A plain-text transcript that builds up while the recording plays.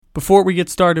Before we get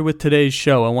started with today's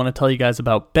show, I want to tell you guys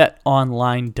about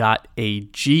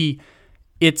betonline.ag.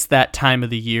 It's that time of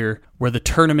the year where the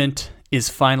tournament is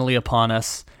finally upon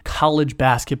us. College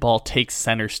basketball takes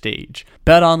center stage.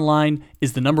 BetOnline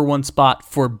is the number one spot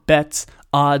for bets,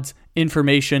 odds,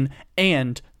 information,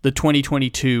 and the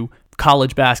 2022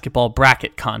 college basketball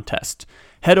bracket contest.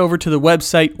 Head over to the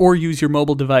website or use your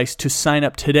mobile device to sign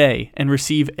up today and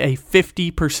receive a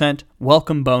 50%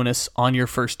 welcome bonus on your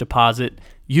first deposit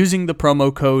using the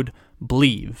promo code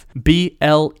BLEAV,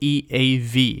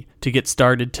 BLEAV, to get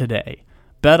started today.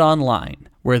 Bet online,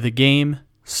 where the game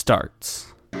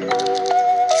starts.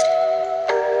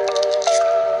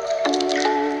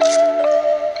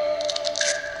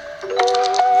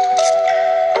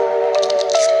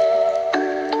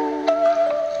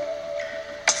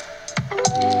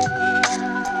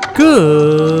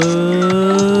 Good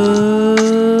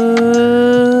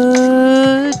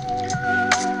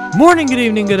morning, good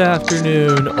evening, good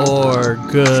afternoon, or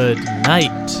good night.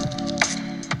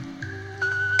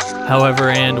 However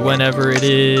and whenever it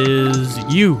is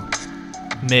you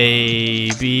may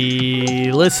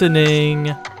be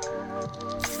listening,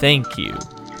 thank you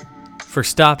for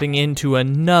stopping into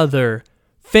another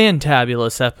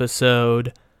fantabulous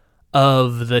episode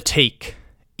of the Take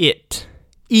It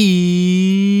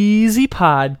Easy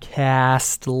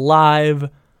podcast, live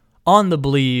on the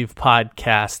Believe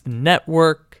Podcast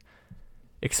Network,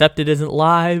 except it isn't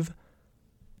live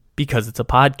because it's a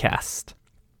podcast.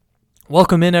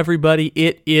 Welcome in, everybody.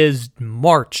 It is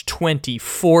March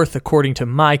 24th, according to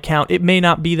my count. It may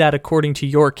not be that according to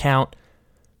your count,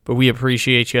 but we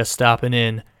appreciate you stopping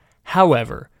in,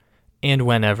 however and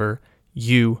whenever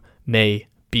you may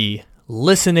be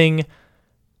listening.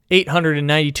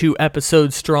 892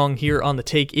 episodes strong here on the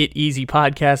Take It Easy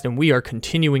podcast, and we are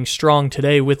continuing strong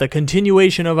today with a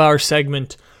continuation of our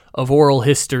segment of oral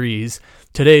histories.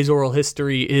 Today's oral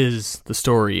history is the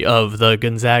story of the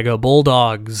Gonzaga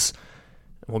Bulldogs.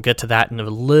 We'll get to that in a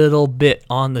little bit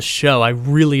on the show. I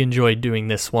really enjoyed doing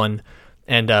this one,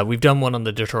 and we've done one on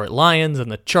the Detroit Lions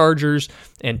and the Chargers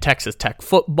and Texas Tech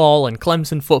football and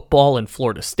Clemson football and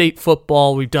Florida State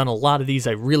football. We've done a lot of these.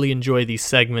 I really enjoy these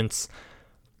segments.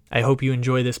 I hope you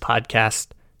enjoy this podcast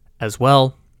as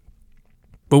well.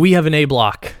 But we have an A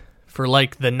block for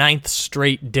like the 9th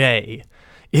straight day.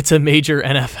 It's a major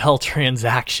NFL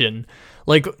transaction.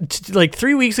 Like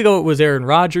 3 weeks ago, it was Aaron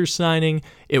Rodgers signing.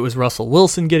 It was Russell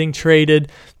Wilson getting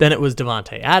traded. Then it was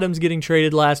Davante Adams getting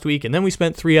traded last week. And then we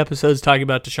spent 3 episodes talking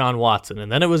about Deshaun Watson. And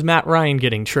then it was Matt Ryan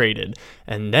getting traded.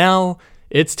 And now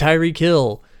it's Tyreek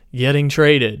Hill getting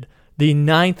traded. The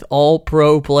 9th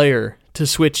All-Pro player to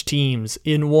switch teams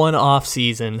in one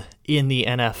offseason in the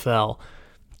NFL.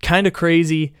 Kind of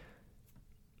crazy,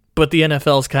 but the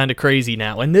NFL is kind of crazy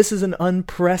now. And this is an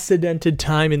unprecedented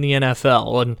time in the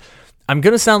NFL. And I'm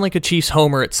going to sound like a Chiefs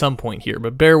homer at some point here,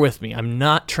 but bear with me. I'm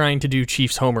not trying to do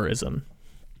Chiefs homerism.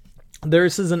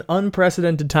 This is an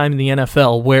unprecedented time in the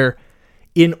NFL where,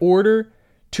 in order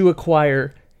to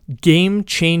acquire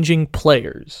game-changing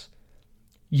players,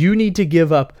 you need to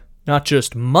give up not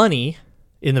just money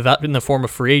in the form of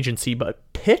free agency, but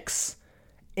picks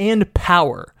and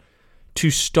power to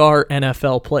star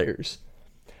NFL players.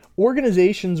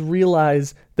 Organizations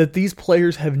realize that these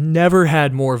players have never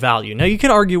had more value. Now, you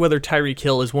can argue whether Tyreek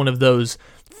Hill is one of those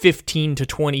 15 to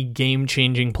 20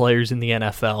 game-changing players in the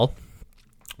NFL,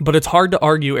 but it's hard to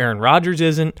argue Aaron Rodgers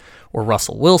isn't, or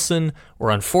Russell Wilson,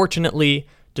 or unfortunately,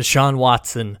 Deshaun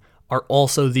Watson are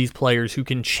also these players who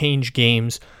can change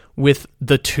games with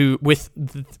their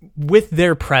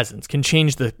presence, can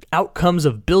change the outcomes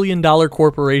of billion-dollar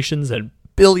corporations, and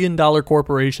billion-dollar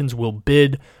corporations will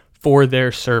bid for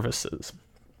their services.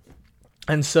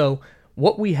 And so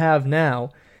what we have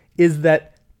now is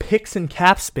that picks and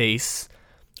cap space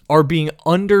are being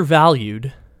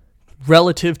undervalued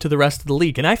relative to the rest of the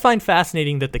league. And I find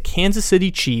fascinating that the Kansas City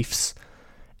Chiefs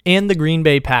and the Green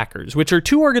Bay Packers, which are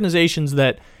two organizations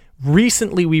that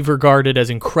recently we've regarded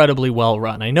as incredibly well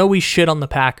run. I know we shit on the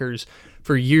Packers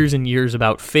for years and years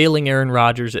about failing Aaron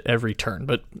Rodgers at every turn,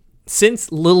 but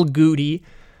since Lil Goody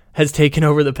has taken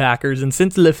over the Packers and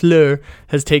since LaFleur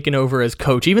has taken over as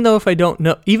coach, even if I don't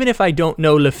know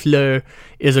LaFleur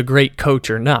is a great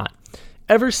coach or not,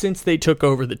 ever since they took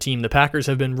over the team, the Packers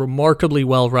have been remarkably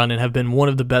well run and have been one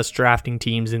of the best drafting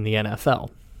teams in the NFL.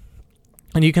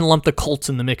 And you can lump the Colts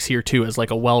in the mix here too as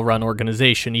like a well-run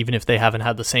organization, even if they haven't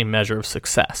had the same measure of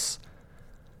success.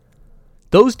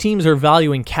 Those teams are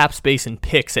valuing cap space and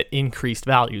picks at increased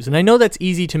values. And I know that's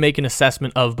easy to make an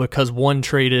assessment of because one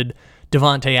traded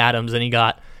Davante Adams and he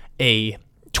got a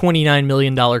 $29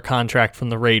 million contract from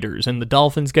the Raiders, and the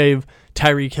Dolphins gave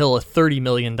Tyreek Hill a $30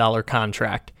 million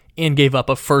contract and gave up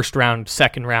a first round,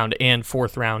 second round, and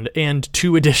fourth round, and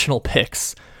 2 additional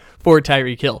picks for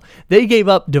Tyreek Hill. They gave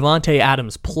up Davante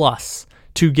Adams plus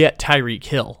to get Tyreek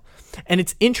Hill. And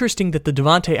it's interesting that the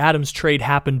Davante Adams trade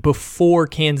happened before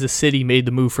Kansas City made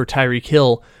the move for Tyreek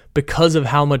Hill because of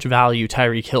how much value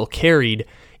Tyreek Hill carried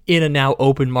in a now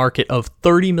open market of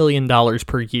 $30 million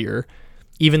per year,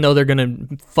 even though they're going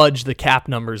to fudge the cap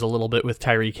numbers a little bit with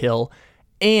Tyreek Hill.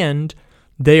 And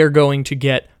they are going to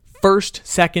get first,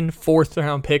 second, fourth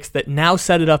round picks that now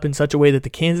set it up in such a way that the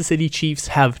Kansas City Chiefs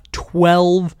have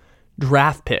 12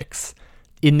 draft picks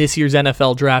in this year's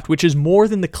NFL draft, which is more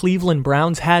than the Cleveland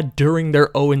Browns had during their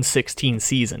 0-16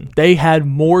 season. They had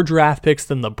more draft picks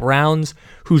than the Browns,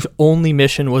 whose only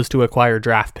mission was to acquire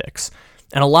draft picks.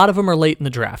 And a lot of them are late in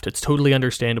the draft. It's totally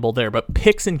understandable there, but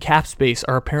picks and cap space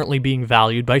are apparently being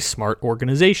valued by smart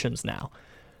organizations now.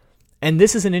 And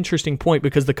this is an interesting point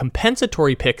because the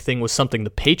compensatory pick thing was something the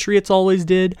Patriots always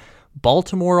did,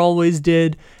 Baltimore always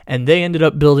did, and they ended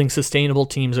up building sustainable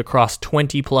teams across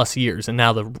 20 plus years. And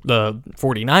now the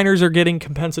 49ers are getting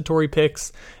compensatory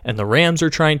picks, and the Rams are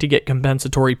trying to get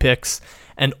compensatory picks.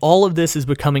 And all of this is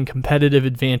becoming competitive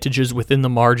advantages within the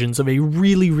margins of a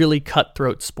really, really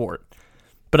cutthroat sport.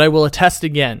 But I will attest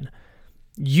again,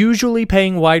 usually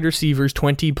paying wide receivers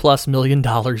 $20 plus million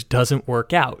doesn't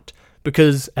work out.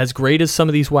 Because as great as some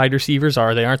of these wide receivers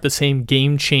are, they aren't the same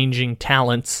game-changing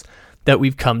talents that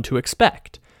we've come to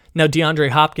expect. Now, DeAndre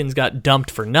Hopkins got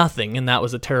dumped for nothing, and that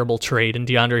was a terrible trade, and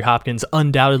DeAndre Hopkins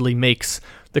undoubtedly makes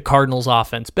the Cardinals'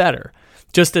 offense better.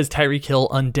 Just as Tyreek Hill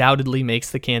undoubtedly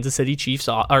makes the Kansas City Chiefs,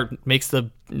 or makes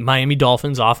the Miami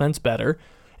Dolphins' offense better,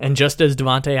 and just as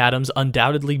Davante Adams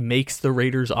undoubtedly makes the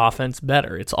Raiders' offense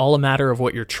better. It's all a matter of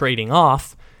what you're trading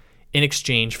off in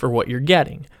exchange for what you're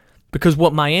getting. Because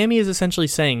what Miami is essentially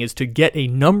saying is to get a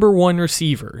number one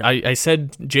receiver. I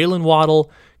said Jalen Waddle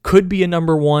could be a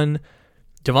number one.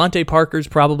 Devontae Parker's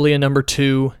probably a number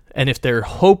two. And if they're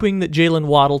hoping that Jalen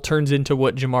Waddle turns into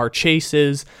what Jamar Chase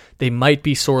is, they might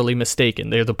be sorely mistaken.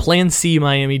 They're the Plan C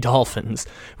Miami Dolphins,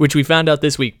 which we found out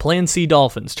this week. Plan C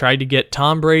Dolphins tried to get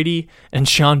Tom Brady and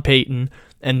Sean Payton,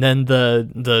 and then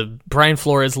the Brian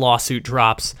Flores lawsuit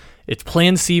drops. It's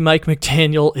Plan C Mike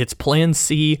McDaniel, it's Plan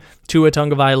C Tua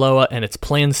Tagovailoa, and it's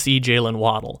Plan C Jalen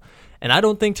Waddle. And I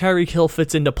don't think Tyreek Hill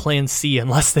fits into Plan C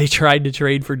unless they tried to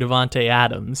trade for Davante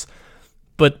Adams.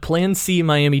 But Plan C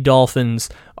Miami Dolphins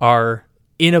are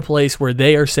in a place where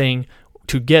they are saying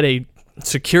to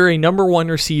secure a number one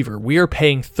receiver, we are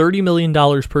paying $30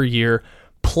 million per year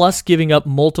plus giving up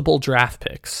multiple draft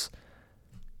picks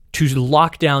to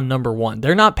lock down number one.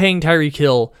 They're not paying Tyreek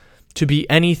Hill to be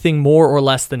anything more or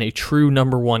less than a true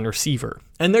number one receiver.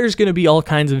 And there's going to be all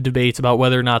kinds of debates about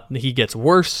whether or not he gets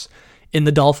worse in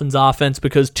the Dolphins offense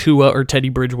because Tua or Teddy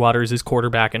Bridgewater is his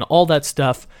quarterback and all that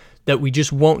stuff that we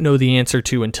just won't know the answer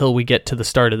to until we get to the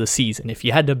start of the season. If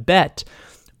you had to bet,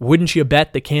 wouldn't you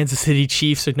bet the Kansas City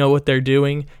Chiefs know what they're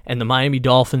doing and the Miami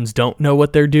Dolphins don't know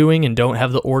what they're doing and don't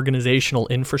have the organizational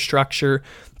infrastructure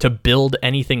to build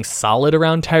anything solid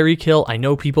around Tyreek Hill? I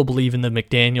know people believe in the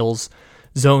McDaniels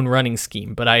zone running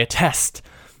scheme, but I attest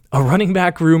a running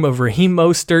back room of Raheem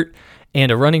Mostert and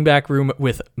a running back room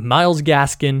with Myles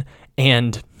Gaskin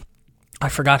and I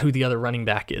forgot who the other running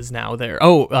back is now there.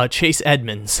 Chase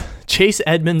Edmonds. Chase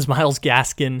Edmonds, Myles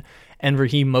Gaskin, and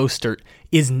Raheem Mostert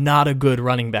is not a good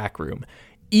running back room.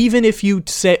 Even if you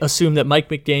assume that Mike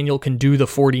McDaniel can do the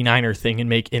 49er thing and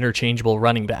make interchangeable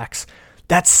running backs,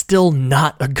 that's still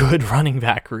not a good running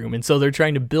back room. And so they're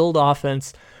trying to build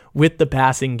offense with the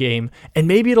passing game, and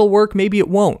maybe it'll work, maybe it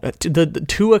won't. The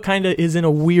Tua kind of is in a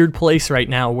weird place right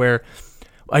now where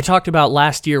I talked about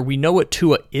last year, we know what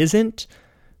Tua isn't,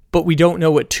 but we don't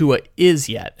know what Tua is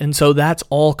yet. And so that's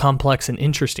all complex and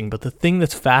interesting. But the thing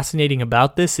that's fascinating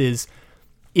about this is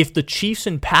if the Chiefs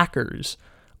and Packers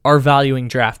are valuing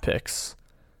draft picks,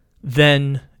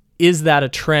 then is that a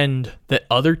trend that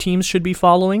other teams should be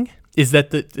following? Is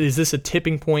this a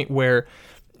tipping point where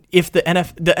if the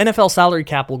NFL salary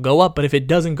cap will go up, but if it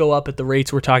doesn't go up at the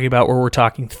rates we're talking about, where we're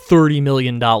talking $30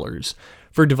 million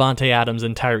for Davante Adams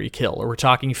and Tyreek Hill, or we're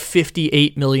talking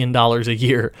 $58 million a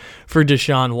year for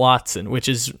Deshaun Watson, which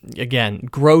is, again,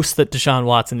 gross that Deshaun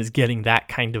Watson is getting that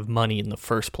kind of money in the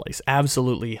first place.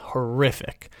 Absolutely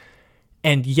horrific.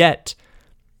 And yet,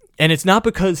 and it's not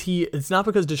because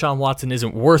Deshaun Watson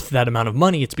isn't worth that amount of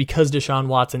money, it's because Deshaun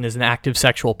Watson is an active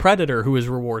sexual predator who is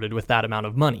rewarded with that amount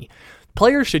of money.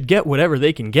 Players should get whatever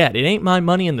they can get. It ain't my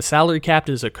money, and the salary cap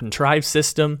is a contrived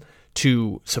system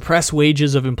to suppress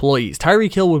wages of employees.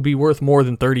 Tyreek Hill would be worth more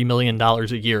than $30 million a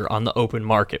year on the open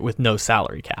market with no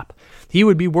salary cap. He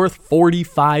would be worth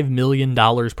 $45 million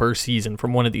per season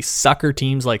from one of these sucker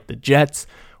teams like the Jets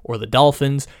or the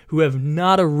Dolphins, who have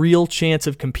not a real chance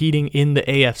of competing in the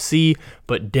AFC,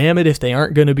 but damn it if they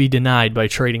aren't going to be denied by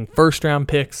trading first-round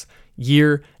picks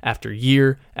year after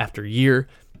year after year.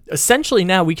 Essentially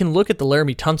now we can look at the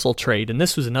Laramie Tunsil trade, and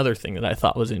this was another thing that I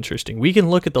thought was interesting. We can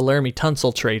look at the Laramie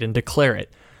Tunsil trade and declare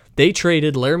it. They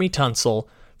traded Laramie Tunsil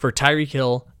for Tyreek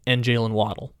Hill and Jalen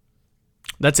Waddle.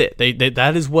 That's it.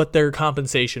 That is what their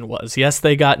compensation was. Yes,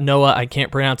 they got Noah, I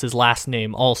can't pronounce his last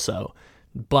name also.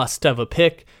 Bust of a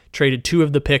pick, traded 2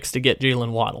 of the picks to get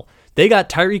Jalen Waddle. They got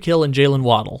Tyreek Hill and Jalen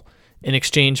Waddle in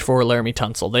exchange for Laramie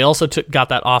Tunsil. They also got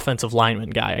that offensive lineman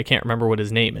guy. I can't remember what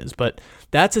his name is, but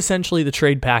that's essentially the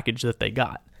trade package that they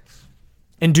got.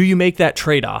 And do you make that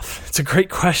trade-off? It's a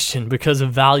great question because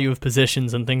of value of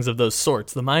positions and things of those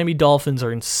sorts. The Miami Dolphins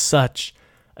are in such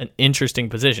an interesting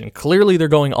position. Clearly they're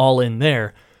going all in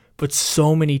there, but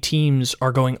so many teams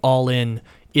are going all in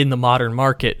the modern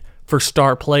market for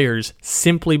star players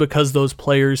simply because those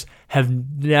players have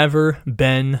never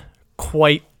been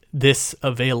quite this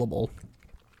available.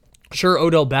 Sure,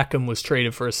 Odell Beckham was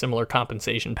traded for a similar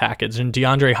compensation package, and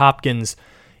DeAndre Hopkins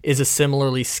is a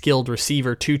similarly skilled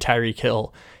receiver to Tyreek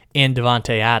Hill and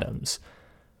Devontae Adams.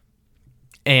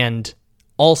 And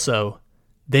also,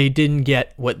 they didn't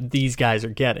get what these guys are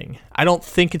getting. I don't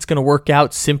think it's going to work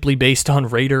out simply based on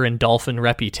Raider and Dolphin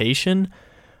reputation,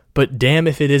 but damn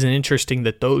if it isn't interesting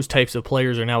that those types of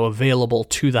players are now available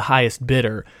to the highest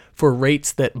bidder for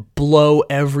rates that blow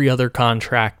every other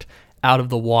contract out of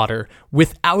the water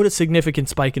without a significant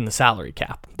spike in the salary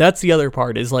cap. That's the other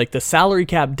part, is like the salary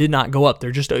cap did not go up.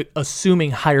 They're just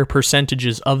assuming higher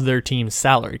percentages of their team's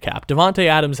salary cap. Devontae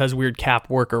Adams has weird cap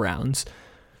workarounds,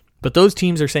 but those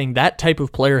teams are saying that type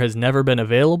of player has never been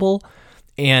available,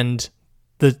 and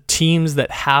the teams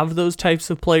that have those types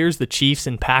of players, the Chiefs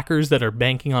and Packers that are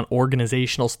banking on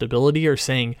organizational stability, are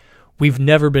saying we've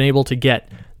never been able to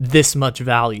get this much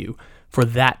value for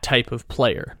that type of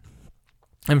player.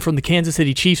 And from the Kansas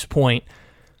City Chiefs' point,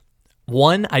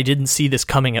 one, I didn't see this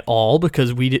coming at all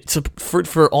because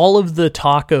for all of the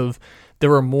talk of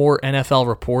there are more NFL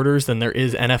reporters than there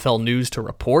is NFL news to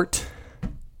report,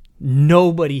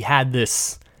 nobody had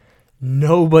this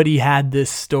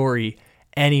story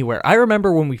anywhere. I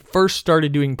remember when we first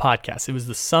started doing podcasts, it was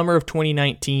the summer of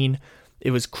 2019.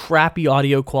 It was crappy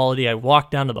audio quality. I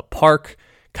walked down to the park,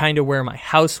 kind of where my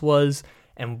house was,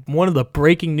 and one of the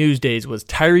breaking news days was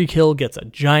Tyreek Hill gets a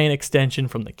giant extension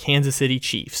from the Kansas City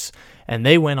Chiefs, and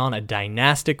they went on a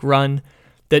dynastic run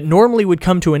that normally would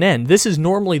come to an end. This is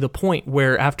normally the point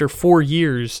where after 4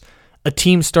 years, a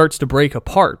team starts to break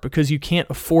apart because you can't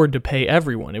afford to pay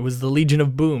everyone. It was the Legion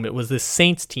of Boom. It was the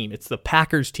Saints team. It's the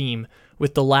Packers team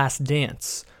with The Last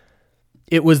Dance.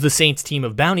 It was the Saints team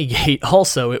of Bountygate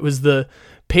also. It was the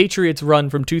Patriots run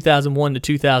from 2001 to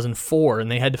 2004,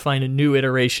 and they had to find a new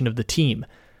iteration of the team.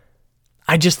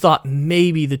 I just thought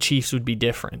maybe the Chiefs would be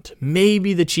different.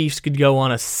 Maybe the Chiefs could go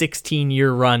on a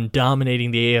 16-year run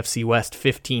dominating the AFC West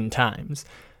 15 times.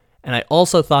 And I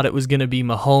also thought it was going to be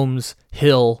Mahomes,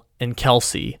 Hill, and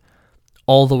Kelsey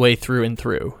all the way through and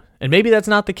through. And maybe that's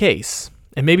not the case.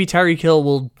 And maybe Tyreek Hill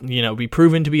will, be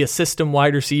proven to be a system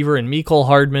wide receiver, and Mecole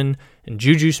Hardman and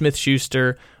Juju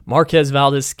Smith-Schuster, Marquez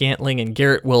Valdes-Scantling, and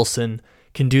Garrett Wilson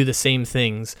can do the same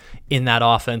things in that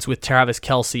offense with Travis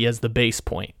Kelce as the base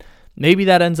point. Maybe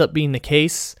that ends up being the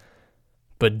case,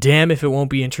 but damn if it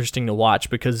won't be interesting to watch,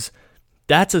 because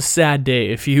that's a sad day.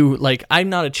 If you, I'm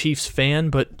not a Chiefs fan,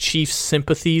 but Chiefs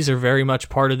sympathies are very much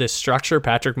part of this structure.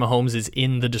 Patrick Mahomes is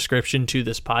in the description to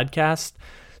this podcast.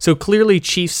 So clearly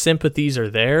Chiefs sympathies are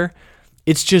there.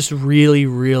 It's just really,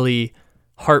 really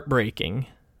heartbreaking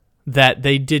that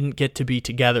they didn't get to be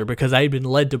together, because I had been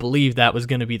led to believe that was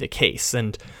going to be the case.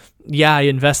 And yeah, I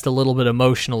invest a little bit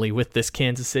emotionally with this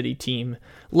Kansas City team.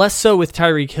 Less so with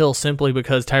Tyreek Hill, simply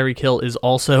because Tyreek Hill is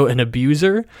also an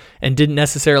abuser and didn't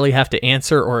necessarily have to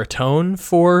answer or atone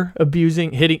for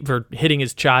hitting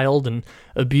his child and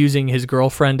abusing his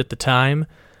girlfriend at the time.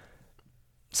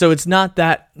 So it's not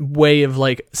that way of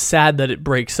sad that it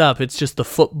breaks up. It's just the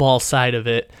football side of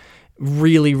it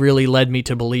really, really led me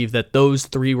to believe that those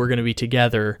three were going to be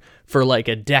together for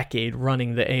a decade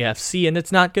running the AFC, and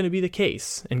it's not going to be the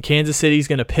case. And Kansas City's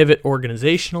going to pivot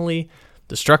organizationally.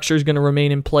 The structure is going to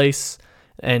remain in place.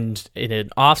 And in an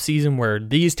offseason where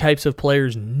these types of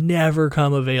players never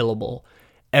come available,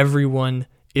 everyone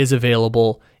is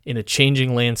available in a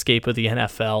changing landscape of the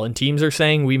NFL. And teams are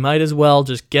saying we might as well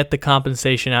just get the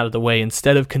compensation out of the way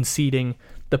instead of conceding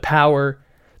the power,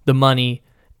 the money,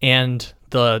 and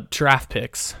the draft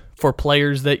picks for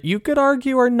players that you could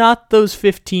argue are not those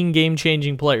 15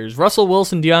 game-changing players. Russell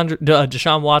Wilson,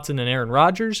 Deshaun Watson, and Aaron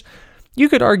Rodgers, you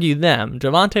could argue them.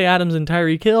 Devontae Adams and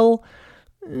Tyreek Hill,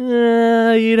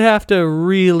 You'd have to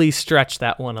really stretch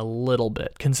that one a little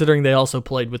bit, considering they also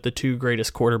played with the two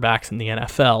greatest quarterbacks in the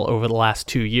NFL over the last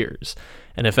 2 years.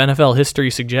 And if NFL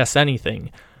history suggests anything,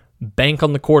 bank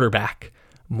on the quarterback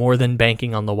more than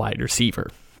banking on the wide receiver.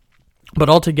 But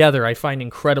altogether, I find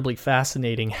incredibly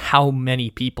fascinating how many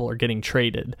people are getting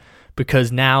traded,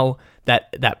 because now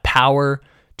that power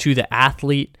to the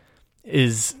athlete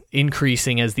is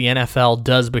increasing as the NFL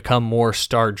does become more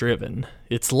star-driven.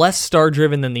 It's less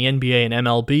star-driven than the NBA and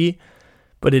MLB,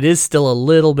 but it is still a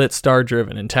little bit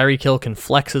star-driven, and Tyreek Hill can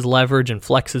flex his leverage and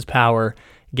flex his power,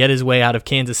 get his way out of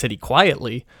Kansas City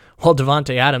quietly, while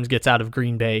Davante Adams gets out of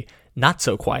Green Bay not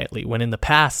so quietly, when in the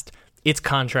past, it's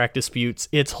contract disputes,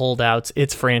 it's holdouts,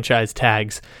 it's franchise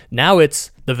tags. Now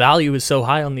it's the value is so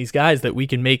high on these guys that we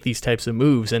can make these types of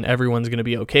moves and everyone's going to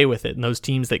be okay with it. And those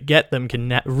teams that get them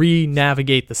can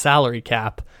re-navigate the salary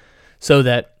cap so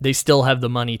that they still have the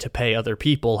money to pay other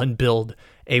people and build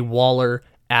a Waller,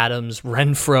 Adams,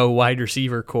 Renfro wide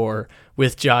receiver core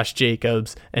with Josh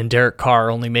Jacobs and Derek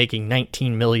Carr only making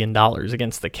 $19 million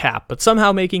against the cap, but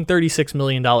somehow making $36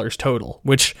 million total,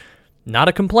 which, not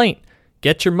a complaint.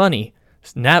 Get your money.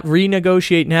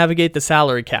 Renegotiate, navigate the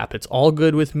salary cap. It's all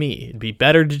good with me. It'd be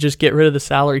better to just get rid of the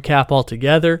salary cap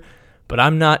altogether, but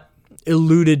I'm not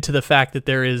alluded to the fact that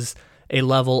there is a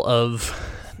level of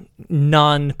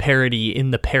non-parity in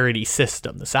the parity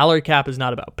system. The salary cap is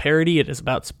not about parity. It is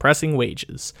about suppressing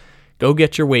wages. Go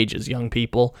get your wages, young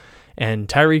people. And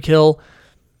Tyreek Hill,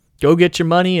 go get your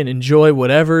money and enjoy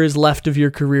whatever is left of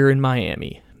your career in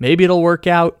Miami. Maybe it'll work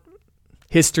out.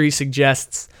 History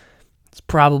suggests it's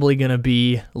probably going to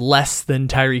be less than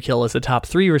Tyreek Hill as a top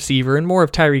 3 receiver and more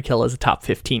of Tyreek Hill as a top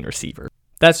 15 receiver.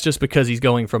 That's just because he's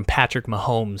going from Patrick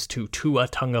Mahomes to Tua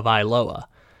Tagovailoa,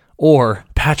 or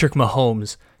Patrick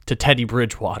Mahomes to Teddy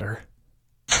Bridgewater.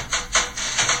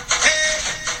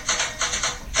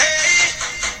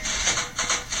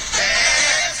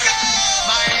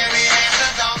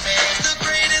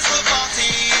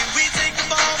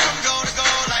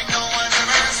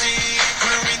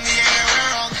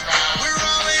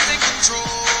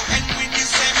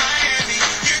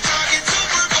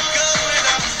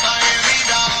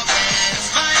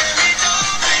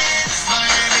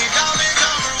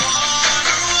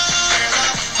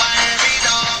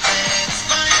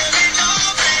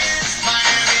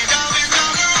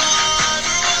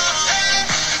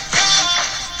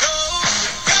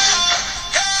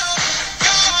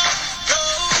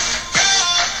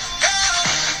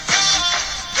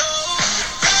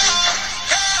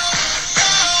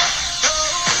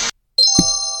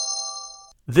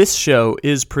 This show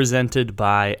is presented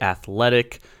by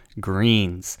Athletic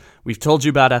Greens. We've told you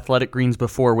about Athletic Greens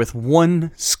before. With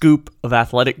one scoop of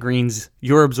Athletic Greens,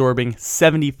 you're absorbing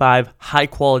 75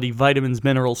 high-quality vitamins,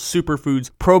 minerals,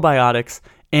 superfoods, probiotics,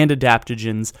 and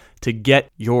adaptogens to get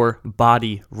your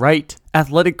body right.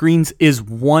 Athletic Greens is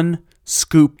one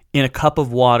scoop in a cup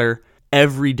of water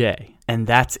every day, and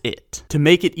that's it. To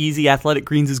make it easy, Athletic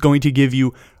Greens is going to give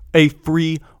you a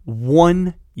free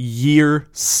 1-year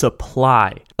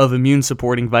supply of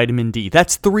immune-supporting vitamin D.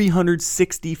 That's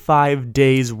 365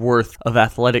 days worth of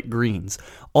Athletic Greens.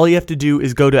 All you have to do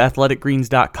is go to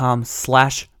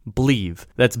athleticgreens.com/Bleav.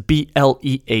 That's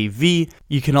BLEAV.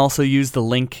 You can also use the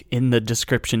link in the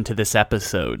description to this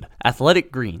episode.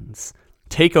 Athletic Greens.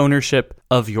 Take ownership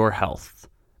of your health.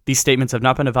 These statements have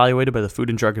not been evaluated by the Food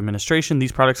and Drug Administration.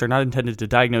 These products are not intended to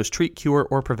diagnose, treat, cure,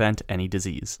 or prevent any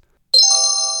disease.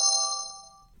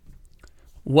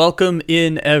 Welcome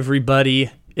in,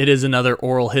 everybody. It is another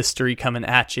oral history coming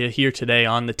at you here today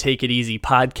on the Take It Easy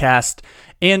podcast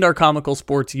and our Comical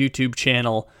Sports YouTube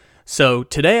channel. So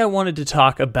today I wanted to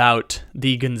talk about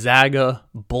the Gonzaga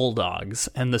Bulldogs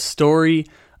and the story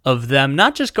of them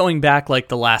not just going back like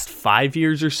the last 5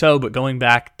 years or so, but going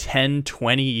back 10,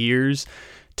 20 years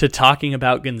to talking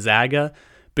about Gonzaga.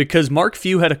 Because Mark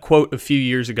Few had a quote a few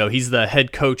years ago. He's the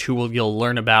head coach who you'll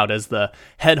learn about as the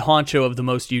head honcho of the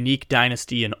most unique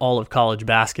dynasty in all of college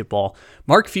basketball.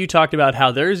 Mark Few talked about how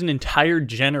there's an entire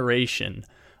generation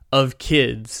of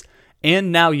kids and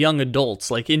now young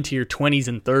adults, like into your 20s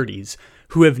and 30s,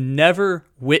 who have never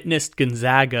witnessed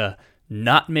Gonzaga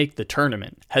not make the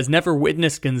tournament, has never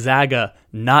witnessed Gonzaga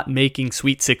not making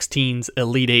Sweet 16s,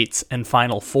 Elite 8s, and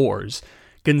Final Fours.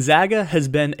 Gonzaga has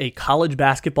been a college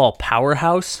basketball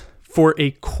powerhouse for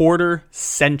a quarter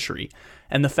century.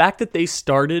 And the fact that they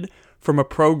started from a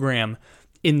program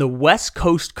in the West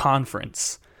Coast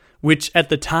Conference, which at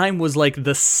the time was like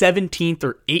the 17th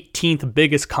or 18th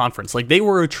biggest conference. Like they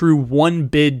were a true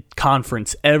one-bid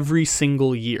conference every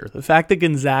single year. The fact that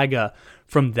Gonzaga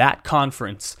from that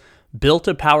conference built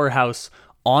a powerhouse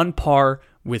on par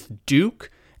with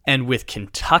Duke and with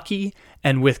Kentucky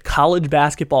and with college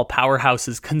basketball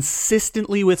powerhouses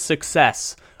consistently with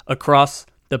success across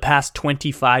the past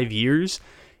 25 years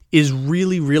is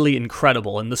really, really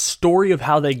incredible. And the story of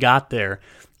how they got there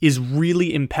is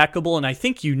really impeccable and I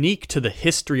think unique to the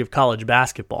history of college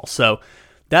basketball. So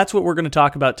that's what we're going to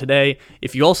talk about today.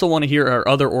 If you also want to hear our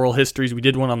other oral histories, we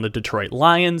did one on the Detroit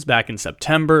Lions back in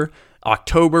September.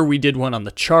 October, we did one on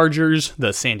the Chargers,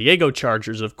 the San Diego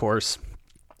Chargers, of course.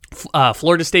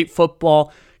 Florida State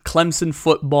football, Clemson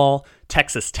football,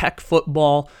 Texas Tech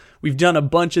football. We've done a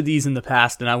bunch of these in the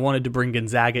past, and I wanted to bring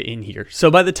Gonzaga in here. So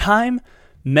by the time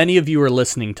many of you are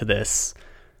listening to this,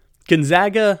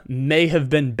 Gonzaga may have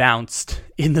been bounced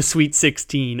in the Sweet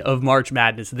 16 of March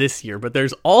Madness this year, but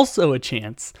there's also a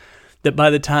chance that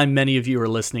by the time many of you are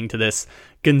listening to this,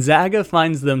 Gonzaga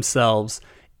finds themselves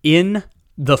in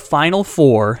the Final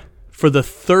Four for the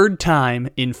third time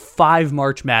in 5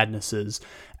 March Madnesses.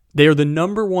 They are the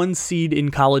number 1 seed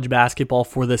in college basketball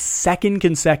for the second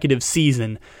consecutive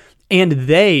season, and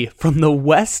they, from the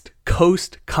West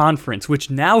Coast Conference, which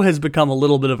now has become a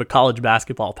little bit of a college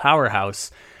basketball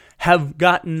powerhouse, have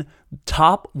gotten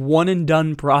top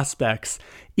one-and-done prospects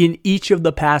in each of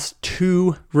the past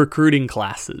 2 recruiting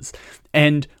classes.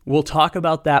 And we'll talk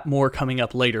about that more coming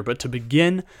up later. But to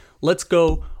begin, let's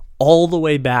go all the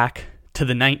way back to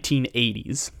the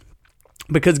 1980s.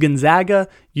 Because Gonzaga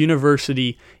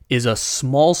University is a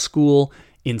small school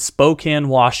in Spokane,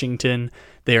 Washington.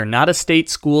 They are not a state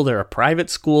school. They're a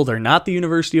private school. They're not the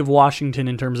University of Washington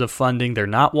in terms of funding. They're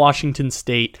not Washington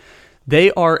State.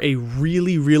 They are a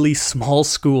really, really small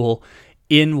school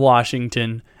in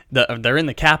Washington. They're in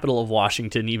the capital of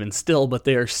Washington even still, but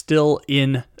they are still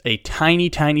in a tiny,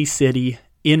 tiny city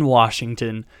in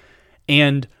Washington.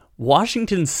 And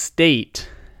Washington State,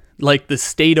 like the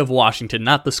state of Washington,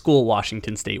 not the school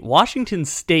Washington State. Washington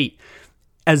State,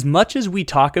 as much as we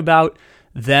talk about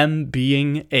them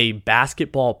being a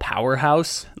basketball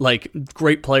powerhouse, like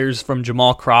great players from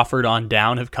Jamal Crawford on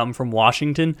down have come from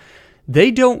Washington,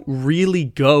 they don't really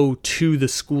go to the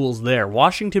schools there.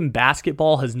 Washington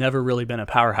basketball has never really been a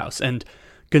powerhouse. And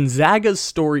Gonzaga's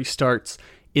story starts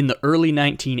in the early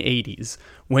 1980s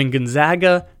when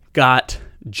Gonzaga got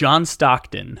John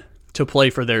Stockton to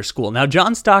play for their school. Now,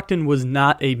 John Stockton was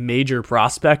not a major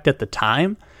prospect at the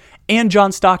time, and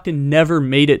John Stockton never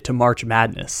made it to March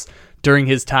Madness during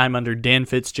his time under Dan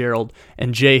Fitzgerald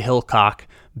and Jay Hilcock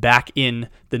back in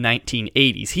the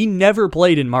 1980s. He never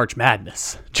played in March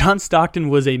Madness. John Stockton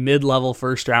was a mid-level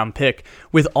first-round pick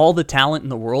with all the talent in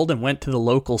the world and went to the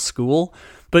local school,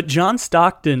 but John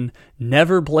Stockton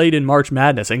never played in March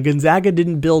Madness, and Gonzaga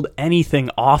didn't build anything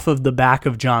off of the back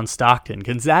of John Stockton.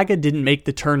 Gonzaga didn't make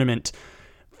the tournament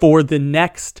for the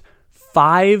next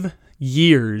 5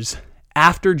 years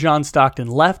after John Stockton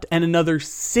left, and another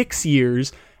 6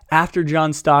 years after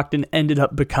John Stockton ended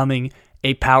up becoming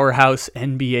a powerhouse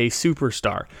NBA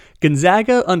superstar.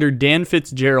 Gonzaga under Dan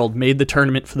Fitzgerald made the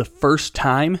tournament for the first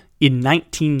time in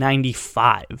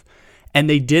 1995, and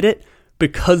they did it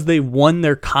because they won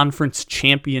their conference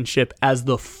championship as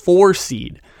the 4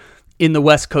 seed in the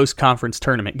West Coast Conference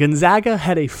tournament. Gonzaga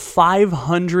had a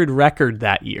 500 record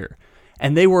that year,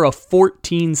 and they were a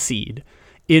 14 seed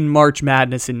in March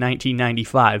Madness in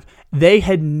 1995. They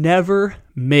had never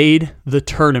made the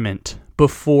tournament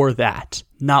before that.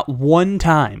 Not one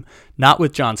time. Not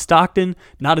with John Stockton,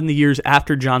 not in the years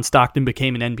after John Stockton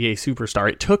became an NBA superstar.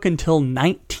 It took until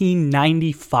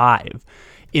 1995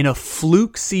 in a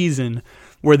fluke season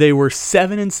where they were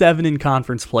 7-7 in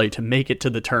conference play to make it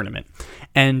to the tournament.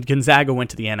 And Gonzaga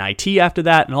went to the NIT after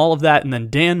that and all of that, and then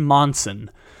Dan Monson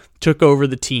took over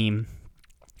the team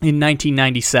in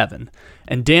 1997.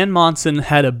 And Dan Monson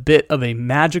had a bit of a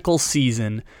magical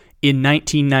season in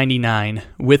 1999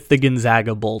 with the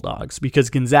Gonzaga Bulldogs,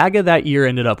 because Gonzaga that year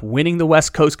ended up winning the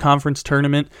West Coast Conference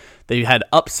tournament. They had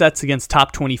upsets against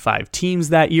top 25 teams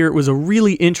that year. It was a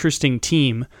really interesting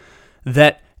team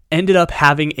that ended up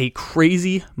having a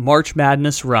crazy March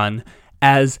Madness run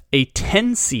as a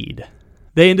 10 seed.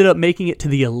 They ended up making it to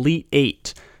the Elite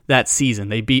 8 that season.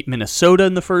 They beat Minnesota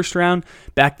in the first round.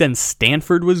 Back then,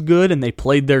 Stanford was good, and they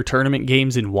played their tournament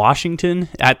games in Washington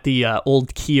at the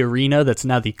old Key Arena that's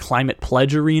now the Climate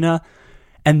Pledge Arena.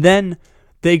 And then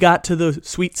they got to the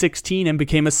Sweet 16 and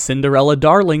became a Cinderella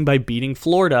darling by beating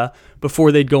Florida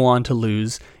before they'd go on to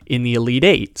lose in the Elite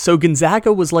 8. So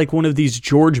Gonzaga was like one of these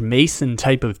George Mason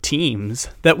type of teams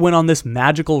that went on this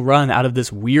magical run out of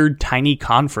this weird tiny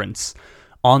conference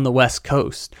on the West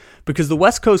Coast. Because the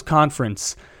West Coast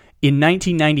Conference in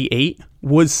 1998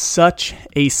 was such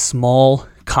a small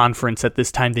conference at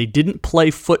this time. They didn't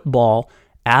play football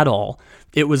at all.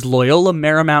 it was Loyola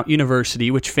Marymount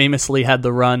University, which famously had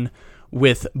the run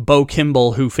with Bo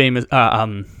Kimble,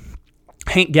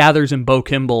 Hank Gathers and Bo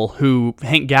Kimble, who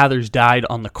Hank Gathers died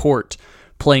on the court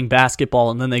playing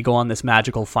basketball, and then they go on this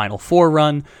magical Final Four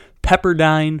run.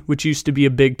 Pepperdine, which used to be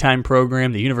a big-time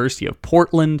program, the University of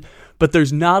Portland, but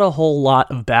there's not a whole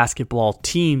lot of basketball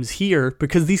teams here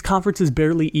because these conferences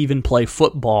barely even play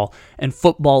football, and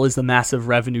football is the massive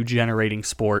revenue-generating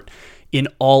sport in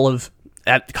all of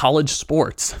at college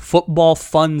sports. Football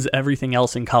funds everything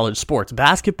else in college sports.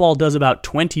 Basketball does about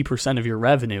 20% of your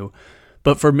revenue,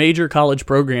 but for major college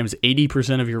programs,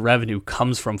 80% of your revenue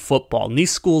comes from football, and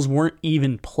these schools weren't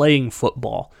even playing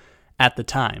football at the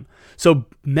time. So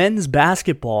men's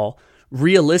basketball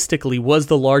realistically was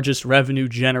the largest revenue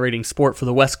generating sport for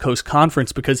the West Coast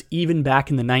Conference because even back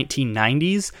in the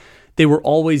 1990s, they were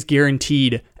always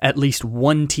guaranteed at least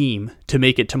one team to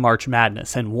make it to March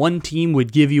Madness, and one team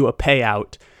would give you a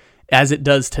payout, as it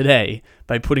does today.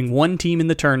 By putting one team in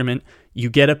the tournament, you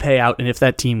get a payout, and if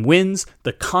that team wins,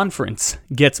 the conference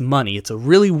gets money. It's a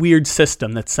really weird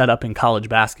system that's set up in college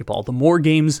basketball. The more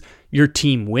games your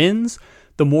team wins,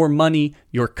 the more money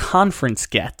your conference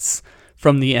gets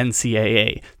from the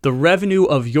NCAA. The revenue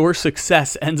of your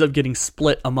success ends up getting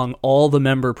split among all the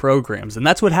member programs, and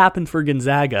that's what happened for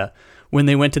Gonzaga when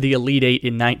they went to the Elite Eight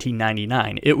in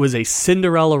 1999. It was a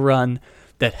Cinderella run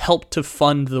that helped to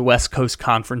fund the West Coast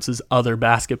Conference's other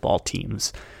basketball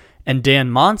teams. And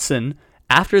Dan Monson,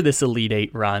 after this Elite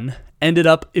Eight run, ended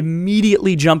up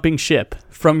immediately jumping ship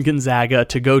from Gonzaga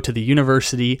to go to the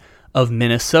University of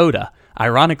Minnesota.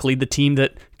 Ironically, the team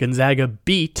that Gonzaga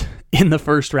beat in the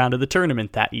first round of the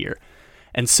tournament that year.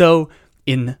 And so,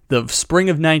 in the spring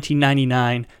of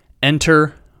 1999,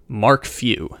 enter Mark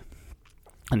Few.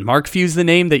 And Mark Few's the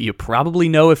name that you probably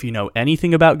know if you know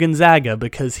anything about Gonzaga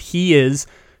because he is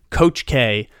Coach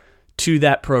K to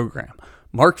that program.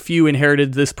 Mark Few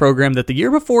inherited this program that the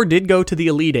year before did go to the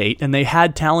Elite Eight, and they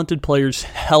had talented players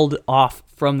held off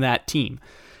from that team.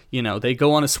 You know, they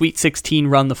go on a Sweet 16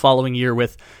 run the following year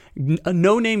with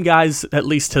no-name guys, at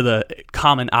least to the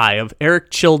common eye, of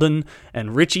Eric Childen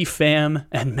and Richie Pham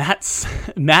and Matt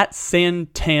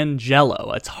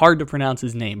Santangelo. It's hard to pronounce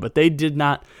his name, but they did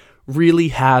not really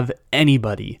have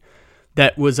anybody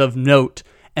that was of note,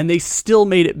 and they still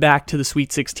made it back to the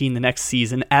Sweet 16 the next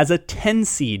season as a 10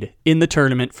 seed in the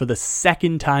tournament for the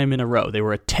second time in a row. They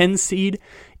were a 10 seed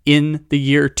in the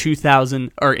year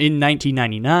 2000, or in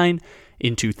 1999.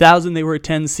 In 2000, they were a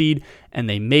 10 seed, and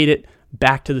they made it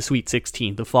back to the Sweet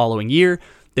 16 the following year.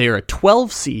 They are a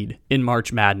 12 seed in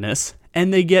March Madness,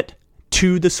 and they get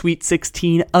to the Sweet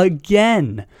 16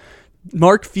 again.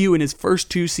 Mark Few in his first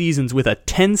two seasons with a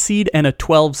 10 seed and a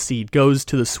 12 seed goes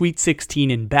to the Sweet 16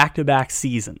 in back-to-back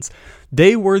seasons.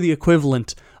 They were the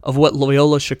equivalent of what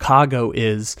Loyola Chicago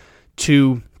is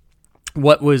to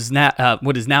what is now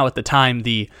at the time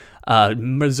the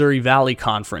Missouri Valley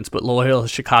Conference, but Loyola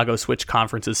Chicago switched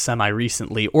conferences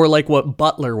semi-recently, or like what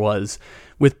Butler was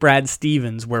with Brad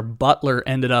Stevens, where Butler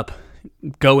ended up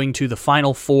going to the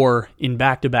Final Four in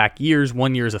back-to-back years.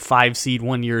 1 year as a 5 seed,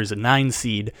 1 year as a 9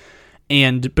 seed,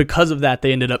 and because of that,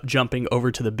 they ended up jumping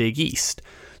over to the Big East.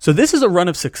 So this is a run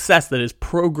of success that is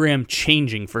program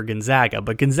changing for Gonzaga,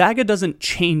 but Gonzaga doesn't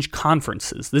change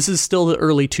conferences. This is still the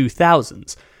early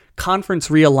 2000s. Conference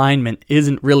realignment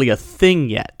isn't really a thing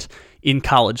yet in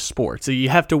college sports. So you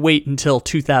have to wait until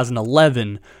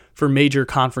 2011 for major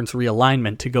conference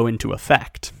realignment to go into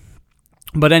effect.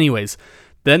 But anyways,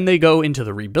 then they go into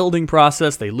the rebuilding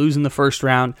process. They lose in the first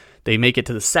round. They make it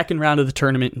to the second round of the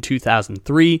tournament in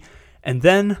 2003. And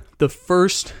then the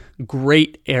first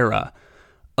great era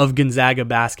of Gonzaga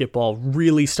basketball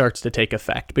really starts to take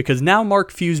effect because now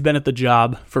Mark Few's been at the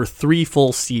job for 3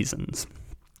 full seasons,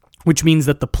 which means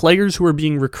that the players who are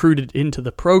being recruited into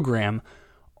the program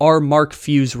are Mark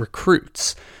Few's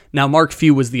recruits. Now, Mark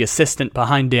Few was the assistant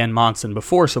behind Dan Monson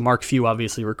before, so Mark Few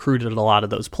obviously recruited a lot of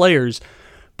those players,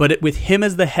 but with him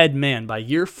as the head man by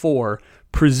year 4,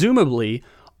 presumably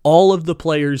all of the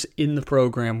players in the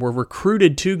program were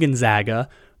recruited to Gonzaga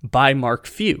by Mark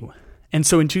Few. And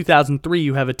so in 2003,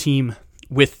 you have a team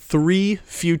with 3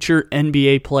 future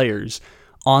NBA players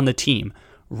on the team.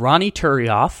 Ronnie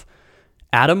Turioff,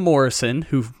 Adam Morrison,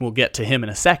 who we'll get to him in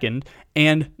a second,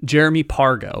 and Jeremy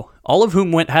Pargo, all of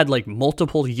whom had like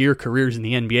multiple year careers in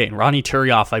the NBA. And Ronnie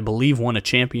Turioff, I believe, won a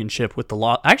championship with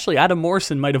the Actually, Adam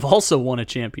Morrison might have also won a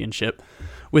championship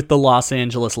with the Los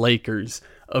Angeles Lakers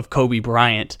of Kobe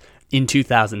Bryant in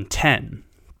 2010.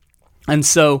 And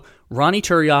so Ronnie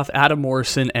Turioff, Adam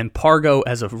Morrison, and Pargo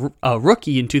as a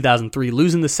rookie in 2003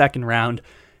 lose in the second round.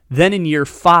 Then in year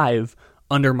 5,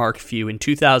 under Mark Few, in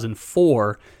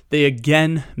 2004, they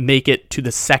again make it to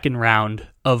the second round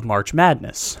of March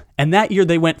Madness. And that year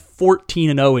they went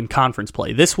 14-0 in conference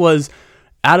play. This was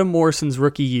Adam Morrison's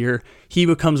rookie year. He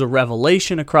becomes a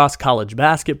revelation across college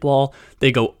basketball.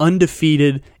 They go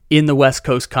undefeated in the West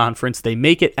Coast Conference. They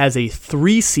make it as a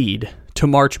 3 seed to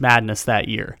March Madness that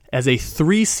year. As a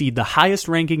 3 seed, the highest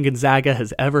ranking Gonzaga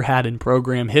has ever had in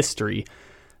program history.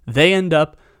 They end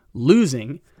up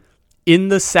losing in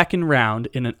the second round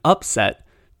in an upset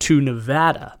to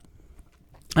Nevada.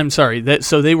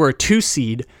 So they were a 2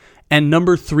 seed and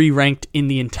number 3 ranked in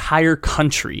the entire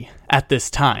country at this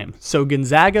time. So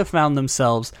Gonzaga found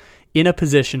themselves in a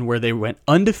position where they went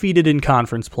undefeated in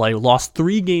conference play, lost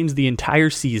 3 games the entire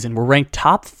season, were ranked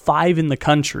top 5 in the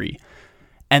country,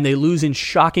 and they lose in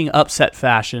shocking upset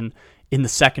fashion in the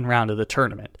second round of the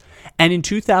tournament. And in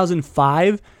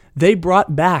 2005, they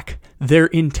brought back their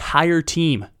entire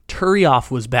team. Turioff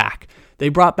was back. They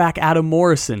brought back Adam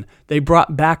Morrison. They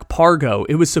brought back Pargo.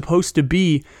 It was supposed to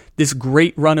be this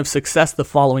great run of success the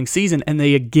following season, and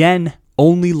they again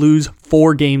only lose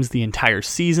 4 games the entire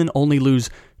season, only lose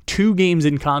 2 games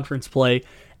in conference play,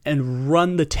 and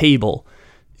run the table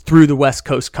through the West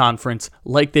Coast Conference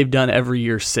like they've done every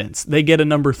year since. They get a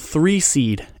number 3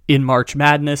 seed in March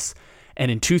Madness, and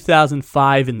in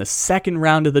 2005, in the second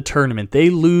round of the tournament,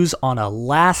 they lose on a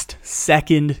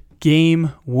last-second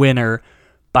game winner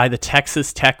by the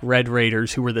Texas Tech Red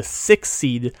Raiders, who were the 6th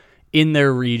seed in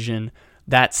their region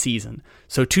that season.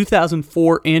 So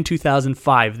 2004 and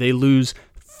 2005, they lose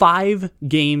 5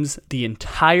 games the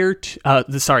entire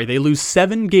they lose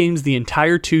 7 games the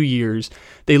entire 2 years.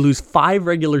 They lose 5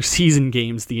 regular season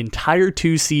games the entire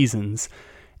 2 seasons,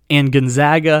 and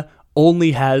Gonzaga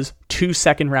only has 2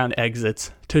 second-round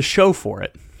exits to show for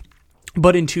it.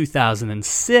 But in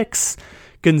 2006,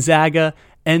 Gonzaga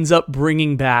ends up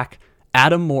bringing back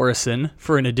Adam Morrison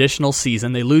for an additional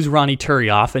season. They lose Ronnie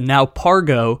Turioff, and now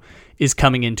Pargo is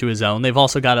coming into his own. They've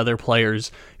also got other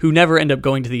players who never end up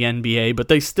going to the NBA, but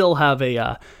they still have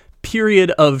a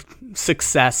period of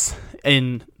success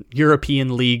in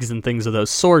European leagues and things of those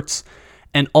sorts.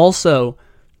 And also,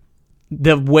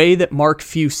 the way that Mark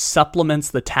Few supplements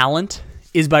the talent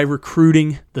is by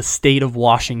recruiting the state of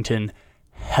Washington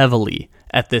heavily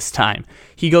at this time.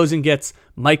 He goes and gets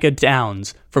Micah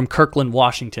Downs from Kirkland,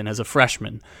 Washington as a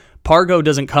freshman. Pargo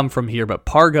doesn't come from here, but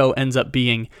Pargo ends up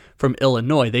being from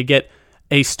Illinois. They get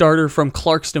a starter from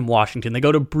Clarkston, Washington. They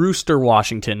go to Brewster,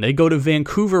 Washington. They go to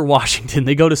Vancouver, Washington.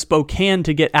 They go to Spokane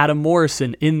to get Adam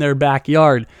Morrison in their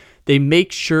backyard. They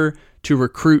make sure to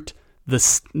recruit the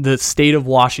state of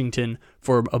Washington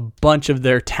for a bunch of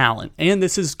their talent. And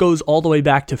this goes all the way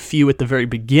back to Few at the very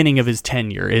beginning of his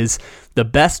tenure, is the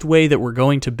best way that we're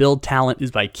going to build talent is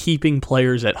by keeping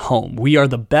players at home. We are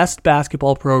the best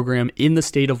basketball program in the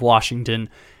state of Washington,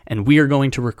 and we are going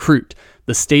to recruit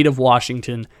the state of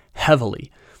Washington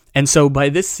heavily. And so by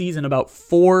this season, about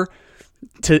 4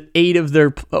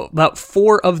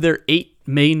 of their 8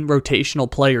 main rotational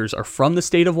players are from the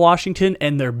state of Washington,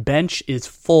 and their bench is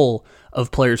full of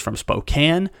players from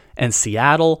Spokane and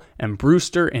Seattle and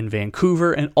Brewster and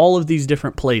Vancouver and all of these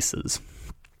different places.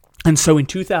 And so in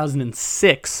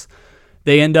 2006,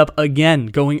 they end up again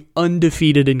going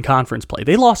undefeated in conference play.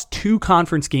 They lost 2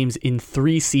 conference games in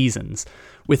 3 seasons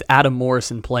with Adam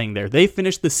Morrison playing there. They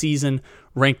finished the season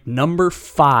ranked number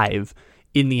 5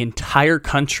 in the entire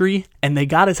country, and they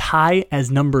got as high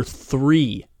as number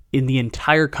 3 in the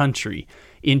entire country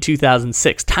in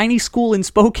 2006. Tiny school in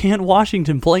Spokane,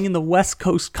 Washington, playing in the West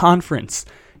Coast Conference,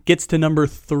 gets to number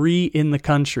 3 in the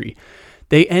country.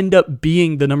 They end up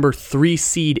being the number 3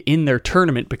 seed in their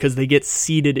tournament because they get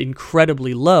seeded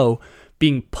incredibly low,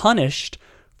 being punished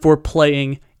for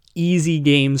playing easy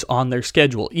games on their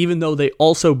schedule, even though they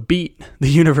also beat the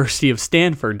University of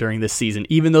Stanford during this season,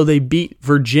 even though they beat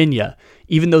Virginia,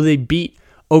 even though they beat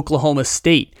Oklahoma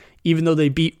State, even though they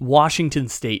beat Washington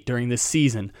State during this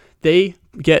season. They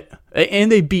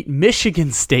beat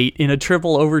Michigan State in a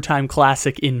triple overtime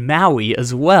classic in Maui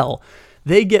as well.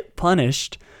 They get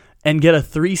punished and get a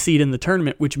 3 seed in the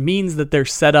tournament, which means that they're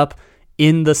set up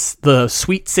in the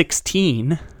Sweet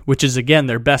 16, which is, again,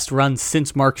 their best run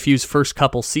since Mark Few's first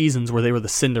couple seasons where they were the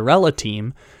Cinderella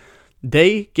team.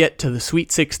 They get to the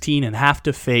Sweet 16 and have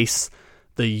to face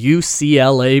the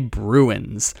UCLA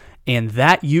Bruins. And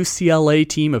that UCLA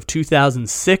team of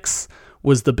 2006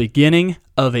 was the beginning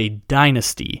of a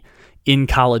dynasty in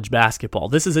college basketball.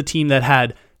 This is a team that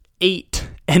had 8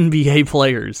 NBA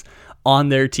players on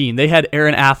their team. They had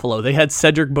Aaron Afalo, they had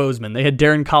Cedric Bozeman, they had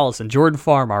Darren Collison, Jordan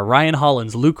Farmar, Ryan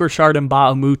Hollins, Luke Richard, and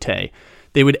Mbah a Moute.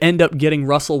 They would end up getting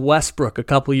Russell Westbrook a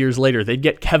couple years later. They'd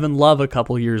get Kevin Love a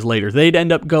couple years later. They'd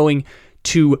end up going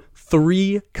to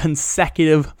 3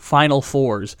 consecutive Final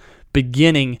Fours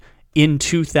beginning in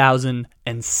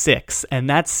 2006. And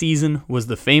that season was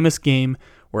the famous game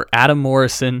where Adam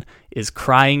Morrison is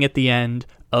crying at the end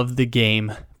of the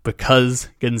game because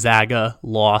Gonzaga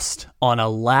lost on a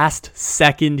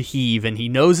last-second heave, and he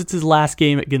knows it's his last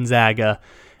game at Gonzaga,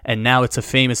 and now it's a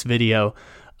famous video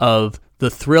of the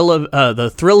thrill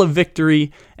of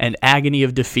victory and agony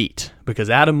of defeat, because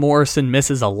Adam Morrison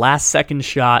misses a last-second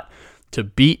shot to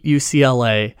beat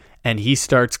UCLA, and he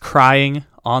starts crying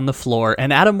on the floor.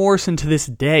 And Adam Morrison to this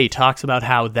day talks about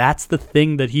how that's the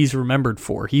thing that he's remembered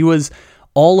for. He was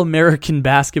All-American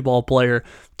basketball player,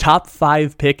 top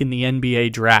 5 pick in the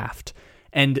NBA draft,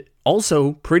 and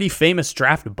also pretty famous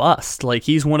draft bust. Like,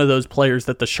 he's one of those players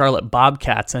that the Charlotte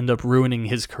Bobcats end up ruining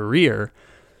his career,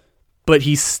 but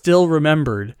he's still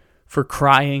remembered for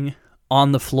crying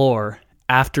on the floor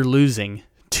after losing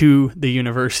to the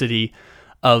University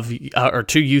of, or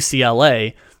to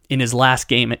UCLA in his last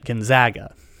game at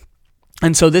Gonzaga.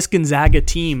 And so this Gonzaga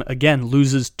team, again,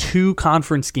 loses 2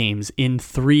 conference games in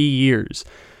 3 years.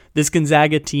 This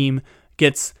Gonzaga team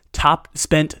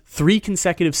spent 3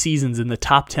 consecutive seasons in the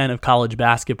top 10 of college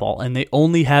basketball, and they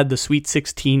only had the Sweet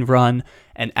 16 run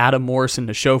and Adam Morrison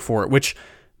to show for it, which,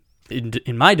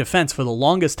 in my defense, for the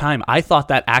longest time, I thought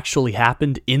that actually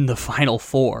happened in the Final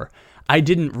Four. I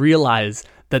didn't realize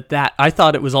that I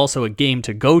thought it was also a game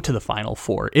to go to the Final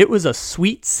Four. It was a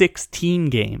Sweet 16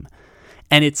 game.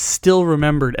 And it's still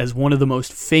remembered as one of the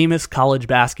most famous college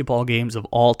basketball games of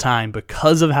all time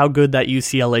because of how good that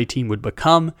UCLA team would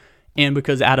become and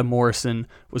because Adam Morrison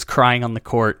was crying on the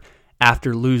court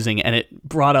after losing. And it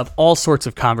brought up all sorts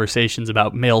of conversations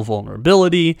about male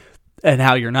vulnerability and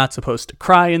how you're not supposed to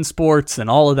cry in sports and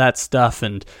all of that stuff.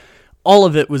 And all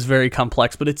of it was very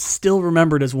complex, but it's still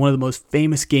remembered as one of the most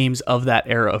famous games of that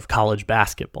era of college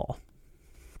basketball.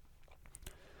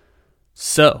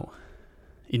 So,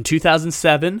 in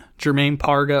 2007, Jeremy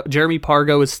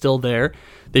Pargo is still there.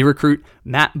 They recruit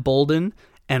Matt Bolden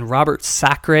and Robert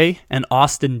Sacre and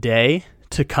Austin Day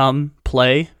to come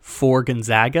play for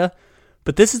Gonzaga.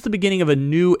 But this is the beginning of a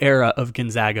new era of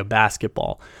Gonzaga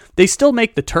basketball. They still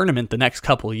make the tournament the next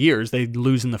couple of years. They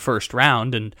lose in the first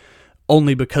round, and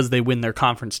only because they win their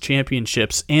conference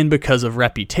championships and because of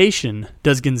reputation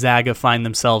does Gonzaga find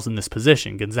themselves in this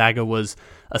position. Gonzaga was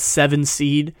a 7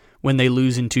 seed when they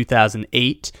lose in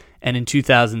 2008, and in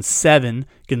 2007,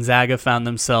 Gonzaga found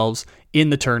themselves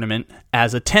in the tournament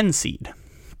as a 10 seed.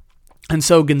 And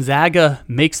so Gonzaga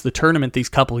makes the tournament these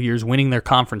couple years, winning their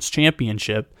conference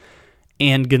championship,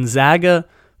 and Gonzaga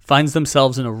finds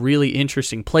themselves in a really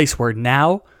interesting place where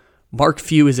now Mark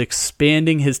Few is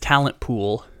expanding his talent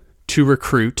pool to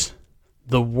recruit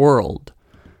the world.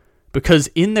 Because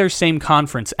in their same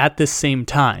conference at this same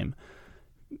time,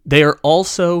 they are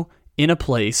also in a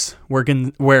place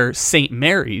where St.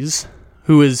 Mary's,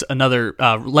 who is another,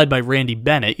 led by Randy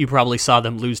Bennett, you probably saw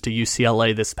them lose to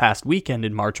UCLA this past weekend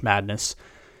in March Madness.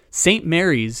 St.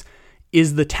 Mary's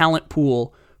is the talent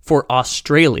pool for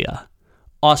Australia.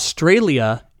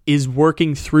 Australia is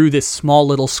working through this small